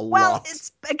that a Well, lot.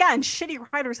 it's again shitty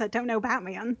writers that don't know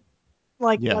Batman.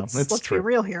 Like Yeah, let's that's let's be true.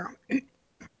 real here.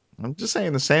 I'm just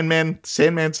saying, the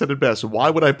Sandman said it best. Why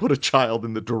would I put a child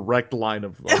in the direct line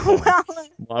of harm? Well,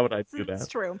 Why would I do it's that?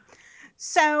 true.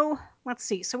 So let's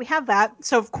see. So we have that.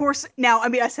 So of course now, I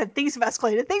mean, I said things have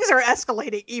escalated. Things are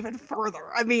escalating even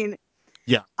further. I mean,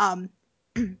 Yeah. um,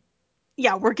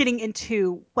 yeah, we're getting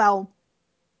into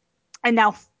and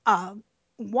now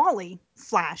Wally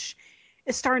Flash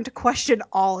is starting to question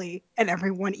Ollie and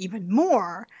everyone even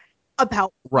more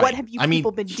about what Right. have you I mean,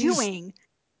 people been doing?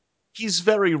 he's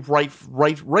very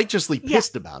righteously Yeah.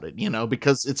 pissed about it,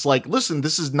 because it's like, listen,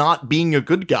 this is not being a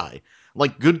good guy.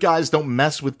 Like, good guys don't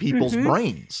mess with people's Hmm.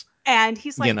 brains, And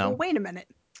he's you like, well, know? wait a minute.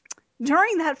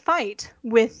 During that fight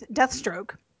with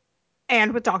Deathstroke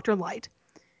and with Dr. Light,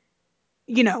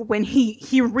 when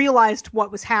he realized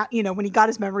what was when he got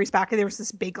his memories back, and there was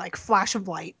this big like flash of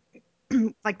light,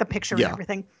 like the picture and Yeah.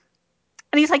 everything.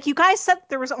 And he's like, you guys said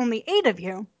there was only 8 of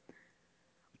you.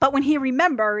 But when he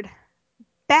remembered,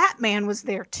 Batman was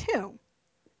there too.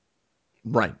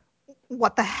 Right.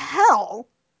 What the hell?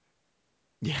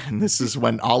 Yeah, and this is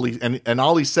when Ollie and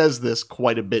Ollie says this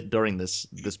quite a bit during this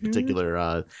Mm-hmm.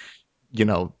 particular you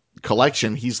know,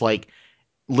 collection. He's like,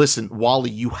 "Listen, Wally,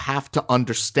 you have to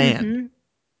understand." Mm-hmm.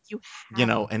 You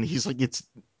have And he's like,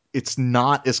 it's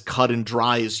not as cut and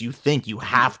dry as you think. You you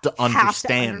have to have to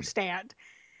understand. understand.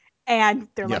 And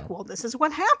they're Yeah. like, well, this is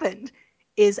what happened.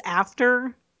 Is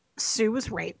after Sue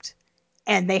was raped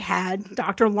and they had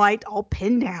Dr. Light all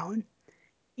pinned down,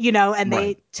 and Right.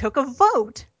 they took a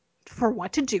vote for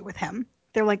what to do with him.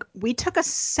 They're like, we took a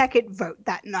second vote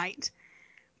that night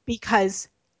because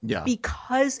Yeah.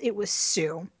 because it was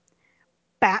Sue,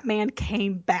 Batman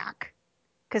came back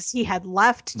because he had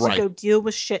left to Right. go deal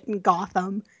with shit in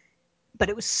Gotham, but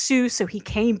it was Sue, so he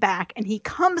came back, and he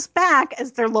comes back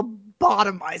as their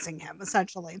lobotomizing him,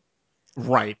 essentially.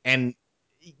 Right. And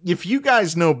if you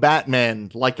guys know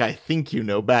Batman like I think you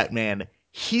know Batman,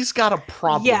 he's got a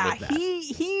problem Yeah, with that.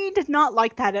 he did not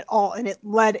like that at all, and it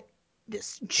led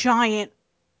this giant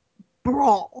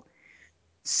brawl.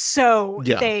 So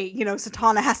Yeah. they,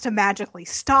 Satana has to magically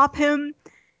stop him,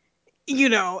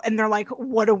 and they're like,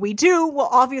 what do we do? Well,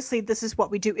 obviously, this is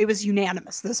what we do. It was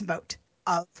unanimous, this vote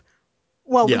of,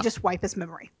 well, we Yeah. just wipe his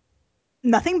memory.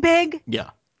 Nothing big,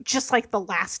 Yeah. just like the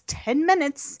last 10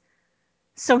 minutes.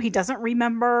 So he doesn't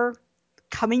remember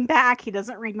coming back. He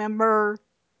doesn't remember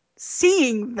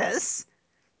seeing this,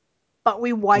 but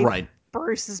we wipe Right.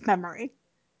 Bruce's memory.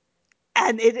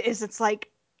 And it's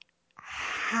like,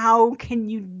 how can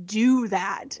you do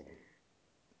that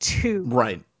to,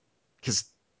 Right. Because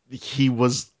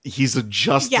he's a yeah,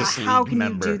 Justice how League can you do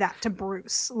member. that to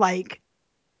Bruce? Like,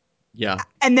 Yeah.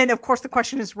 and then of course the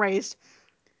question is raised,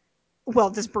 well,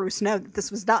 does Bruce know that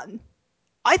this was done?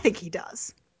 I think he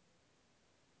does.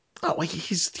 Oh,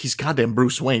 he's goddamn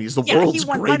Bruce Wayne. He's the Yeah, he world's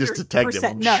greatest detective, 100%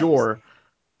 I'm knows. sure.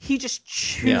 He just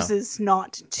Yeah. chooses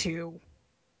not to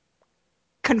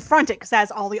confront it, because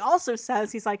as Ollie also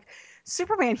says, he's like,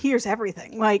 Superman hears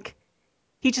everything. Like,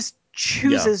 he just Yeah.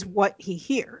 chooses what he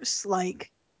hears.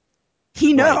 Like, he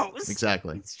Right. knows.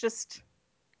 Exactly. It's just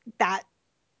that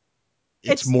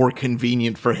It's it's more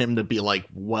convenient for him to be like,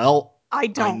 well, I I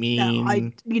don't know. mean,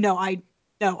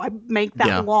 I make that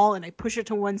yeah. wall and I push it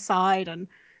to one side, and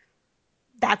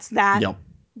that's that. Yep.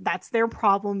 That's their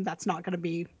problem. That's not going to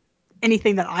be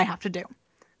anything that I have to do.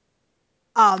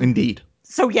 Um, Indeed.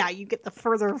 so yeah, you get the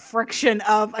further friction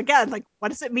of, again, like, what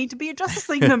does it mean to be a Justice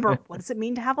League member? What does it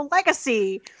mean to have a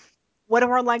legacy? What do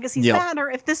our legacies Yep. matter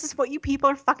if this is what you people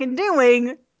are fucking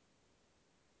doing?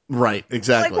 Right. Like,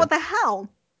 Exactly. what the hell?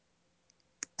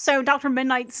 So Dr.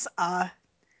 Midnight's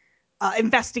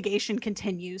investigation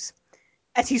continues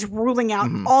as he's ruling out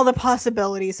Hmm. all the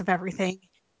possibilities of everything.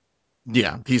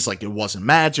 Yeah. He's like, it wasn't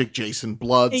magic. Jason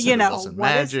Blood said it wasn't What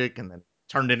is magic, and then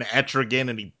turned into Etrigan,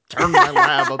 and he turned my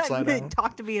lab upside down.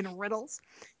 talk to me in riddles.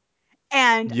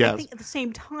 And I Yes. think at the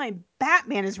same time,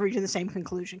 Batman is reaching the same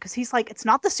conclusion, because he's like, it's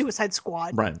not the Suicide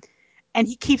Squad. Right. And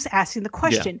he keeps asking the Yeah.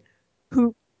 question,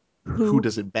 who Who who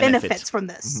does it benefit? benefits from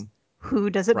this? Hmm. Who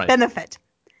does it Right. benefit?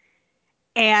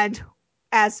 And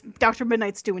as Dr.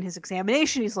 Midnight's doing his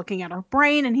examination, he's looking at her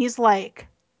brain, and he's like,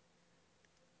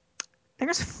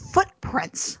 there's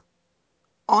footprints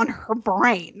on her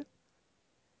brain.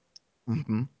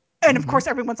 Hmm. And of Hmm. course,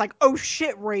 everyone's like, oh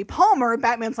shit, Ray Palmer. And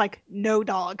Batman's like, no,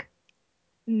 dog,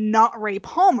 not Ray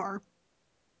Palmer.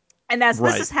 And as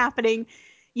this Right. is happening,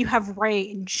 you have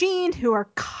Ray and Jean, who are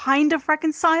kind of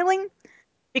reconciling,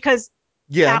 because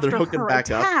Yeah. They're after hooking her back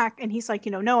up. attack, and he's like,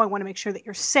 no, I want to make sure that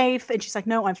you're safe. And she's like,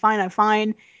 no, I'm fine, I'm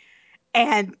fine.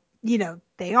 And,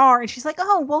 they are. And she's like,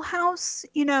 oh, well, how's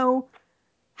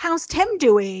Tim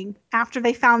doing after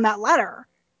they found that letter?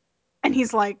 And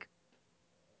he's like,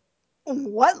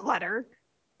 what letter?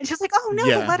 And she's like, oh, no, the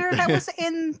Yeah. letter that was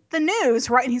in the news,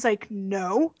 right? And he's like,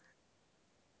 no,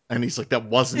 And he's like, that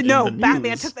wasn't in the no,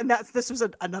 Batman took news. them. This was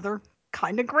another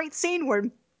kind of great scene where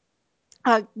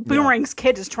Yeah. Boomerang's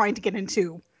kid is trying to get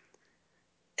into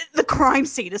the crime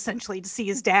scene, essentially, to see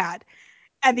his dad.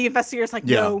 And the investigator's like,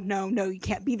 Yeah. no, no, no, you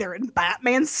can't be there. And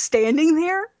Batman's standing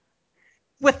there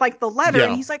with like the letter,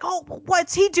 and Yeah. he's like, oh,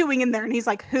 what's he doing in there? And he's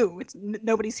like, who?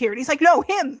 Nobody's here. And he's like, no,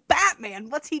 him, Batman.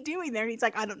 What's he doing there? And he's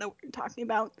like, I don't know what you're talking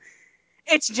about.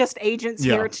 It's just agents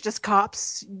here. Yeah. It's just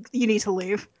cops. You need to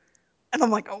leave. And I'm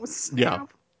like, oh, Yeah.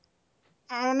 snap.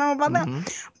 I don't know about that. Hmm.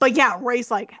 But yeah, Ray's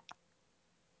like,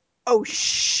 oh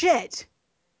shit.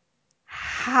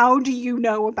 How do you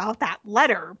know about that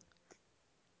letter?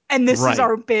 And this is Right.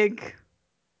 our big,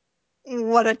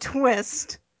 what a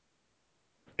twist.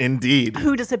 Indeed.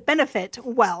 Who does it benefit?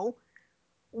 Well,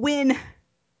 when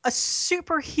a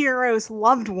superhero's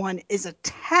loved one is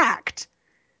attacked,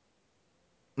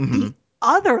 the Hmm.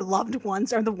 other loved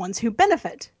ones are the ones who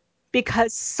benefit,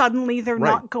 because suddenly they're Right.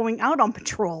 not going out on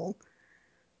patrol.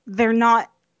 They're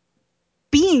not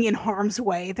being in harm's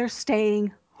way. They're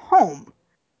staying home.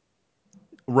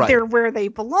 Right. They're where they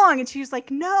belong. And she's like,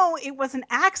 no, it was an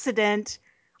accident.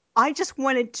 I just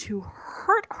wanted to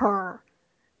hurt her.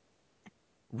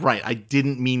 Right. I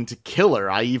didn't mean to kill her.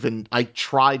 I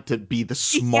tried to be the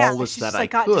Yeah, smallest she that just I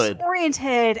like got could.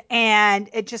 disoriented and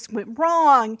it just went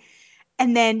wrong.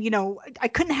 And then, I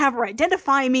couldn't have her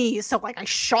identify me, so like I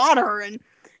shot her. And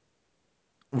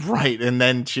Right. And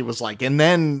then she was like, and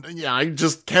then yeah, I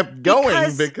just kept going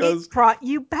because because it brought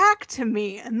you back to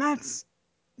me, and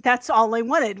that's all I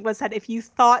wanted, was that if you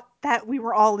thought that we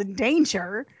were all in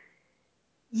danger,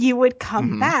 you would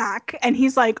come Mhm. back. And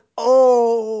he's like,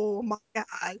 oh my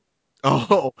god.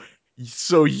 Oh,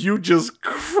 so you just You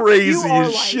crazy are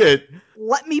as like, shit.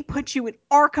 let me put you in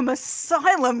Arkham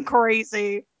Asylum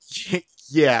crazy.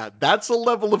 Yeah, that's a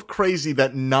level of crazy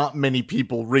that not many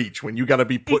people reach when you got to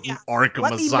be put in Yeah. Arkham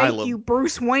Let me make you Asylum.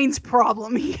 Bruce Wayne's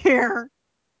problem here.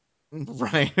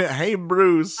 Right. Hey,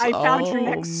 Bruce. I found your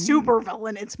next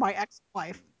supervillain. It's my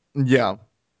ex-wife. Yeah.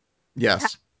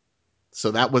 Yes.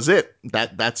 So that was it.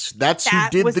 That's who That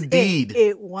did the was it. deed.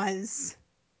 It was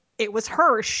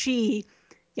her.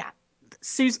 Yeah,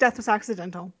 Sue's death was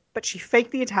accidental, but she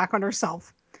faked the attack on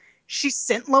herself. She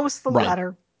sent Lois the Right.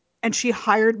 letter, and she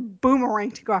hired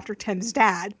Boomerang to go after Tim's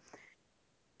dad.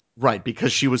 Right,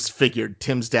 because she was figured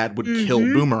Tim's dad would kill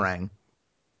Mm-hmm. Boomerang.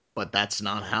 But that's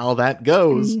not how that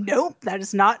goes. Nope, that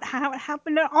is not how it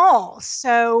happened at all.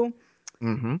 So,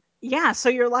 Mm-hmm. yeah, so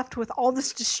you're left with all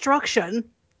this destruction.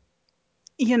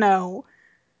 You know,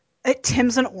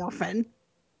 Tim's an orphan.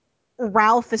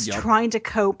 Ralph is Yep. trying to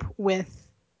cope with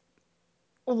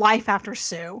life after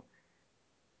Sue.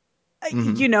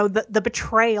 Mm-hmm. The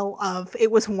betrayal of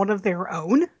it was one of their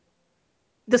own.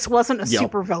 This wasn't a Yep.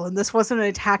 supervillain. This wasn't an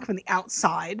attack from the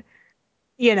outside.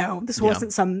 This Yeah.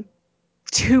 wasn't some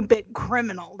two-bit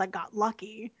criminal that got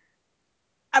lucky.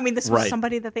 I mean, this was Right.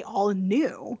 somebody that they all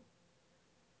knew.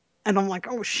 And I'm like,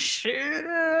 oh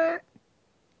shit.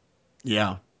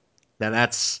 Yeah. Now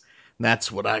that's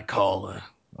what I call a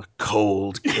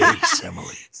cold case,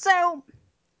 Emily. So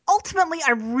ultimately,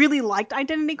 I really liked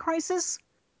Identity Crisis.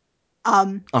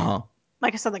 Um, Uh-huh.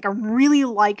 like I said, like I really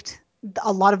liked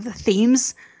a lot of the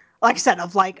themes. Like I said,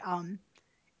 of like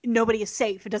nobody is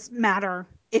safe. It doesn't matter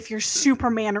if you're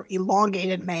Superman or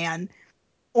Elongated Man,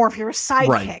 or if you're a Right.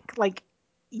 sidekick. Like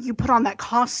you put on that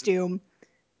costume.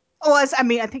 Oh, I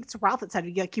think it's Ralph that said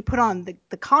it. Like you put on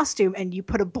the costume and you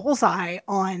put a bullseye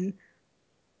on,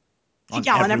 On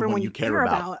yeah, on everyone everyone you you care care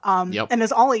about. about. Yep. And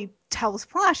as Ollie tells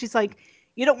Flash, he's like,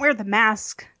 you don't wear the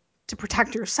mask to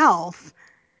protect yourself.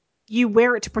 You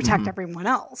wear it to protect Mm-hmm. everyone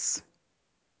else.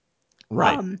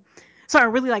 Right. Um, so I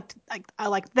really I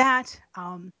liked that.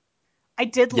 I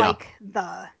did Yeah. like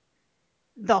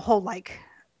the whole like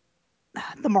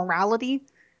the morality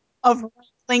of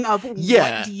what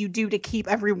Yeah. do you do to keep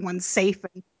everyone safe,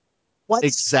 and what's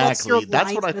your Exactly. That's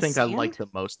line what in I the think I like sand.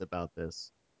 the most about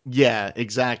this. Yeah,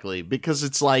 exactly. Because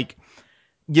it's like,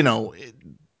 you know,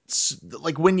 it's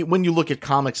like when you look at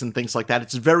comics and things like that,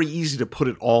 it's very easy to put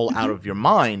it all out Mm-hmm. of your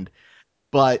mind.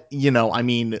 But, I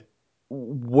mean,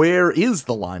 where is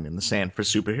the line in the sand for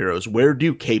superheroes? Where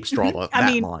do capes draw Mm-hmm. I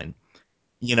that mean, line?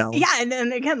 You know? yeah,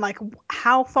 and again, like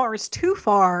how far is too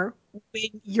far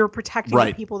when you're protecting the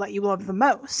Right. people that you love the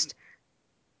most?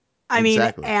 I mean,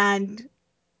 Exactly. and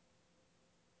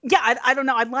yeah, I don't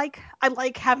know. I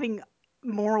like having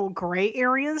moral gray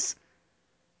areas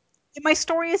in my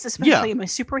stories, Yeah. especially in my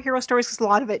superhero stories, because a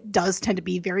lot of it does tend to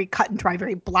be very cut and dry,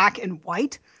 very black and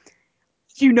white.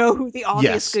 You know who the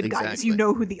obvious Yes, good guy is. You exactly.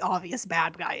 know who the obvious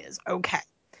bad guy is. Okay,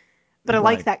 but I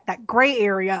like Right. that gray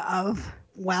area of,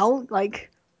 well,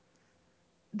 like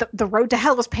the road to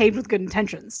hell is paved with good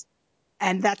intentions,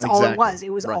 and that's all it Exactly. was.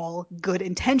 It was Right. all good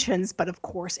intentions, but of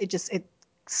course, it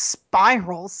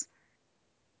spirals,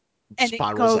 and it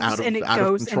Spirals goes out and of it out of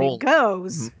goes and it control.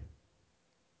 goes Mhm.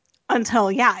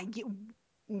 until, yeah,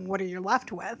 what are you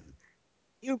left with?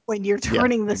 When you're Yeah,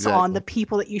 turning this on the exactly.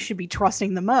 people that you should be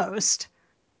trusting the most,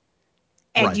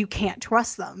 and Right. you can't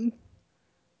trust them.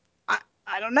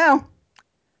 I don't know.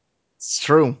 It's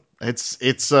true.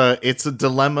 It's a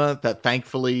dilemma that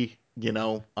thankfully,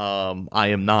 I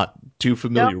am not too Yep.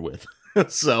 familiar with.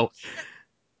 So,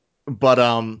 but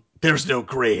there's no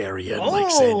gray area in Mike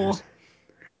Oh.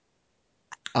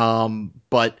 Sanders.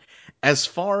 But as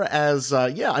far as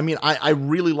yeah, I mean I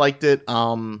really liked it.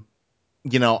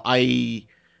 I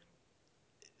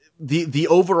the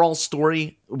overall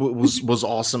story was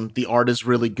awesome. The art is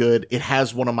really good. It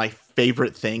has one of my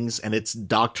favorite things, and it's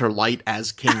Dr. Light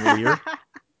as King Lear,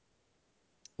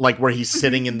 like where he's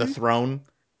sitting in the Mhm. throne,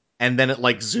 and then it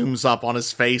like zooms up on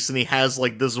his face, and he has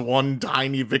like this one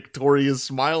tiny victorious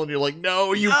smile, and you're like,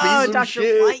 no, you piece No, of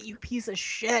Dr. Light, shit. you piece of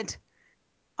shit.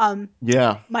 Um,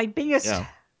 Yeah, my biggest yeah,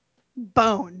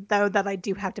 bone, though, that I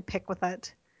do have to pick with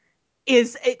it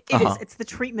is uh-huh, it's the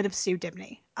treatment of Sue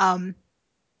Dibney.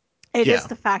 It is yeah,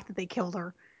 the fact that they killed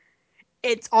her.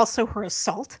 It's also her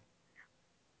assault.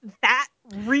 That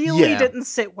really yeah, didn't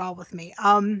sit well with me.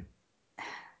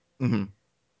 hmm,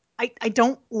 I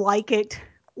don't like it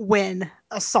when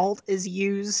assault is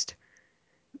used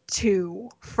to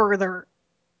further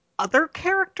other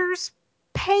characters'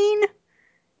 pain.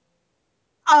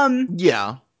 Um,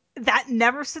 yeah. that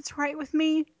never sits right with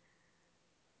me.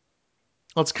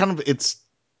 Well, it's kind of it's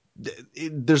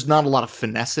there's not a lot of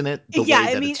finesse in it the Yeah, way I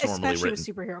that mean, it's normally especially with written.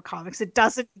 superhero comics, it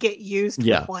doesn't get used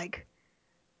with Yeah, like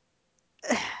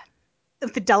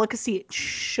the delicacy it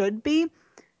should be.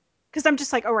 Because I'm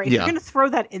just like, all right, if you're yeah, going to throw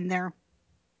that in there,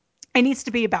 it needs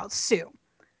to be about Sue.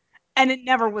 And it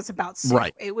never was about Sue.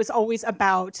 right, It was always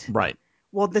about, right,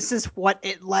 well, this is what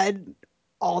it led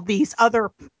all these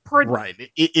other, right.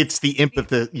 It's the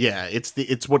empathy. Yeah, it's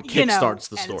what kickstarts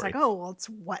the and it's like, story. oh, well, it's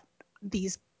what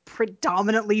these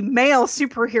predominantly male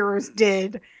superheroes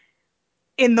did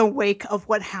in the wake of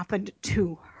what happened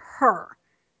to her.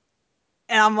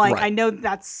 And I'm like, I Right. know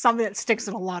that's something that sticks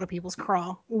in a lot of people's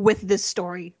craw with this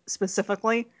story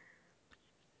specifically.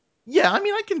 Yeah, I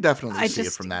mean, I can definitely I see it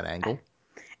just, from that angle.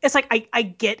 it's like, I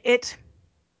get it.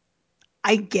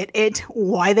 I get it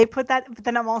why they put that, but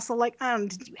then I'm also like,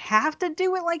 did you have to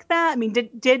do it like that? I mean,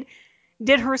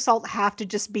 did her assault have to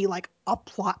just be like a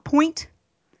plot point?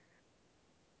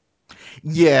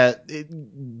 Yeah,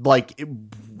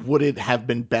 would it have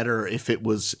been better if it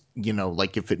was,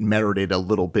 like if it merited a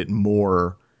little bit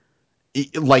more?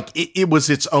 It was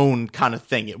its own kind of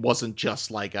thing. It wasn't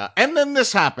just like and then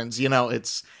this happens.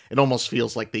 It almost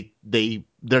feels like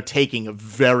they're taking a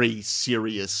very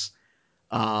serious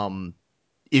um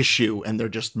issue and they're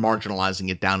just marginalizing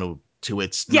it down to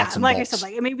its Yeah, nuts and and like I said, bolts.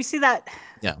 like I mean, we see that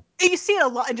Yeah. you see it a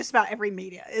lot in just about every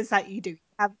media. Is that you do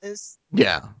have this,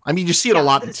 Yeah. I mean, you see it a yeah,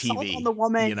 lot the in assault on TV, the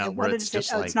woman, and where what it's is it?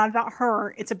 just Oh, it's like, not about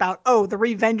her. It's about, oh, the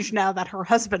revenge now that her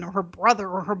husband or her brother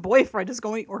or her boyfriend is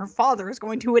going, or her father is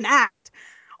going to enact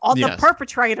on the yes,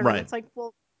 perpetrator, and right, it's like,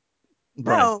 well, right.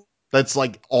 no, That's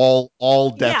like all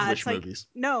Death yeah, Wish it's like, movies.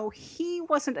 no, he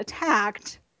wasn't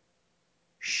attacked,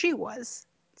 she was.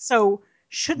 So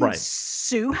shouldn't Right.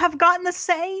 Sue have gotten a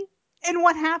say in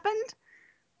what happened?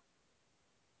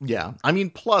 Yeah. I mean,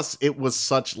 plus it was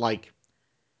such like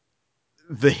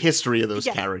the history of those Yeah,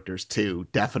 characters too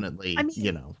I definitely,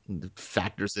 mean,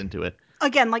 factors into it.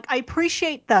 again, like I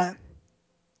appreciate the.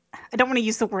 I don't want to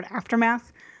use the word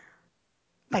aftermath.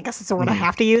 I guess it's the word I Hmm.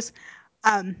 have to use.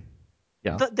 Um,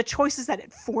 Yeah. the choices that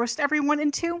it forced everyone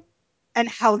into, and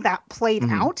how that played Hmm.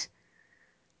 out.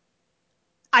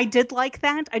 I did like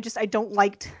that. I don't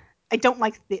like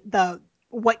the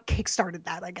what kickstarted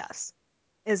that. I guess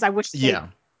is I wish they Yeah.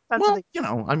 done Well, something.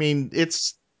 I mean,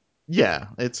 it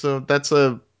was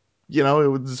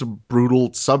a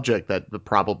brutal subject that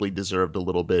probably deserved a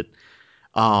little bit,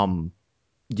 um,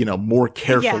 more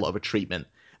Yeah, careful of a treatment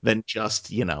than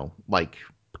just, like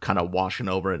kind of washing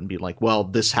over it and be like, well,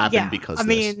 this happened yeah. I because this,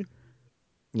 mean,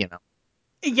 you know.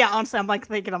 yeah. Honestly, I'm like,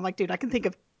 dude, I can think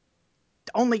of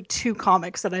only two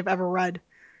comics that I've ever read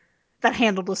that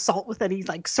handled assault with any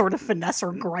like sort of finesse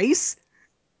or grace.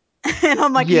 And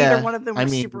I'm like, neither Yeah, one of them I were mean,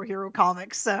 superhero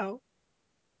comics. So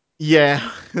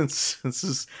yeah, this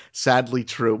is sadly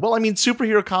true. Well, I mean,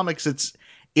 superhero comics,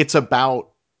 it's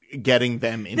about getting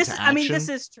them into I mean, this action,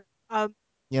 is true.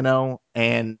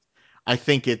 and I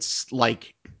think it's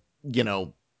like, you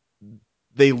know,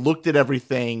 they looked at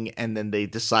everything and then they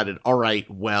decided, all right,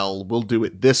 well, we'll do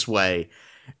it this way,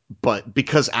 but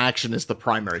because action is the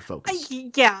primary focus,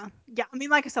 yeah. I mean,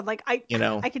 like I said, like you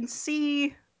know? I can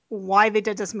see why they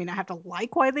did. Doesn't mean I have to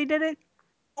like why they did it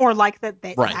or like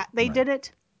Right, that they right, did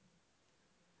it.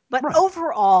 But right.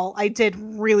 overall, I did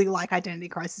really like Identity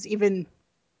Crisis. Even,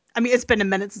 I mean, it's been a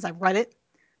minute since I read it,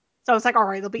 so I was like, all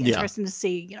right, it'll be Yeah, interesting to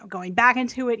see, going back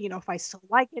into it, if I still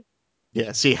like it,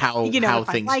 yeah. See how if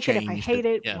I things like it, if I changed. hate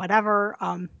it, Yeah, whatever.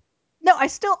 No, I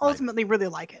still right. ultimately really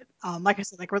like it. Like I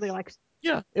said, like really like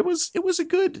Yeah, it was a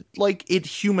good, like, it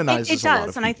it humanizes a lot does,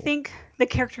 of and I people. think the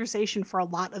characterization for a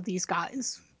lot of these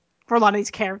guys, for a lot of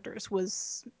these characters,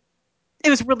 was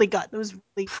it was really good. It was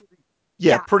really, Yeah,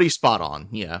 yeah. pretty spot on.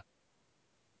 Yeah,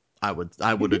 I would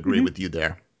Hmm. agree Hmm. with you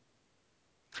there.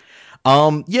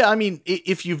 Yeah, I mean,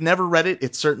 if you've never read it,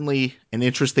 it's certainly an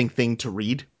interesting thing to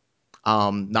read.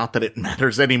 Not that it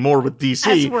matters anymore with As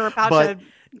DC, we're about but to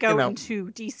you go know,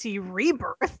 into DC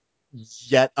Rebirth.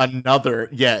 yet another,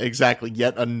 yeah, exactly,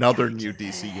 yet another God. new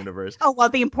DC universe. Oh well,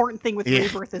 the important thing with Yeah,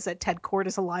 Rebirth is that Ted Kord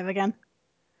is alive again.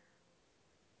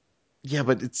 yeah,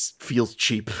 but it feels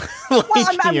cheap. Well,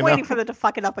 like, I'm waiting for them to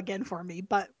fuck it up again for me,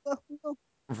 but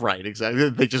right, exactly.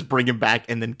 They just bring him back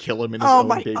and then kill him in his oh own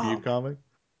my, debut oh my, comic.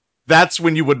 That's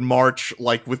when you would march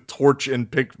like with torch and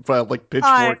like I,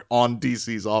 pitchfork on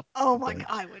DC's office. oh I my think. god,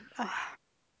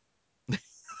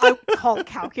 I would call a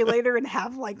calculator and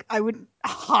have like I would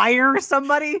hire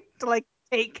somebody to like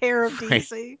take care of Right.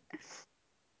 DC.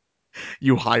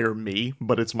 You hire me,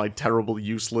 but it's my terrible,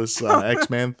 useless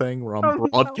X-Man thing where I'm Oh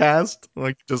no. broadcast.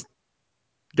 Like, just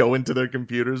go into their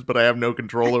computers, but I have no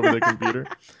control over their computer.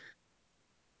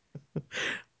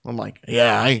 I'm like,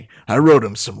 yeah, I wrote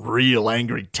him some real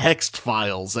angry text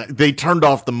files. They turned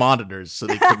off the monitors so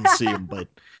they couldn't see them,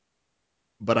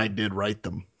 but I did write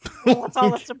them. Well, that's all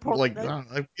that's important. Like,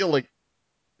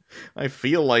 I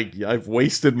feel like I've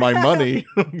wasted my money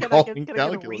calling Can I get a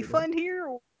calculator. refund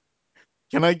here?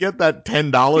 Can I get that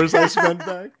 $10 I spent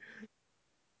back?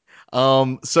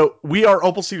 So we are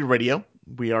Opal City Radio.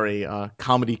 We are a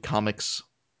comedy comics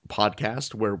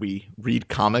podcast where we read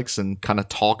comics and kind of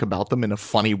talk about them in a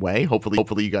funny way.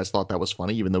 Hopefully you guys thought that was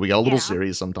funny, even though we got a little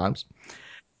serious sometimes.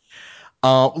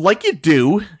 Like you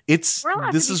do. We're allowed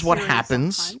to This be is what serious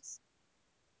happens. sometimes.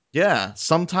 Yeah,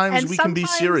 sometimes And we can be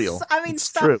serial. I mean, It's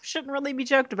stuff true. shouldn't really be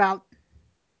joked about.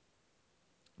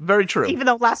 Very true. Even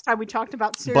though last time we talked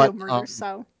about serial But murders,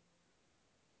 so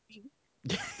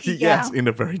yes, yeah, in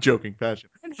a very joking fashion.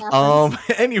 it happens.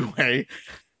 Anyway,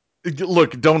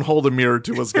 look, don't hold a mirror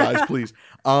to us, guys, please.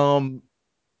 Doing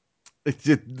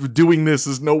this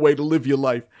is no way to live your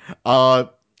life. I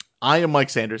am Mike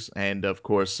Sanders, and of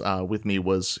course, with me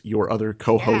was your other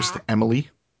co-host, Emily.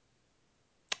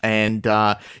 And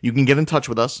you can get in touch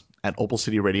with us at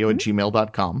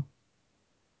opalcityradio@gmail.com.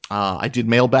 I did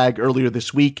mailbag earlier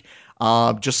this week.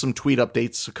 Just some tweet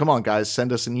updates. So come on, guys,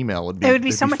 send us an email. It would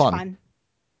be so much fun.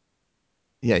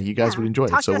 Yeah, you guys would enjoy it.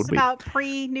 Talk So to would us we. about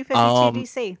pre-New 52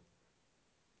 DC.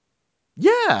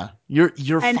 Yeah, your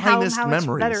and finest how much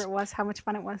memories. better it was, how much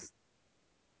fun it was.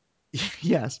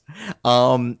 Yes.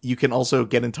 You can also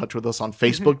get in touch with us on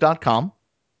Facebook.com.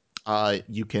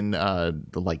 You can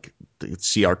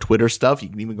see our Twitter stuff. You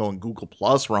can even go on Google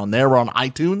Plus. We're on there. We're on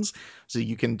iTunes, so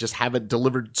you can just have it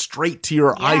delivered straight to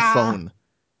your iPhone.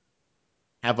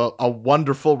 Have a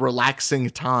wonderful, relaxing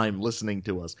time listening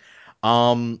to us.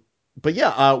 But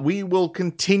yeah, we will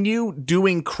continue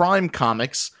doing crime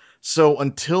comics. So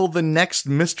until the next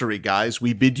mystery, guys,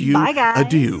 we bid you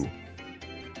adieu.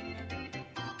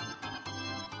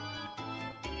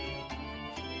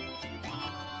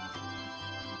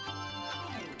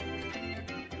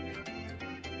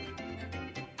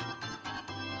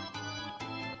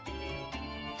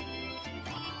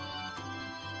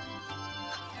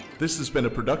 This has been a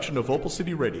production of Opal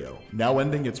City Radio, now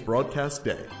ending its broadcast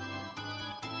day.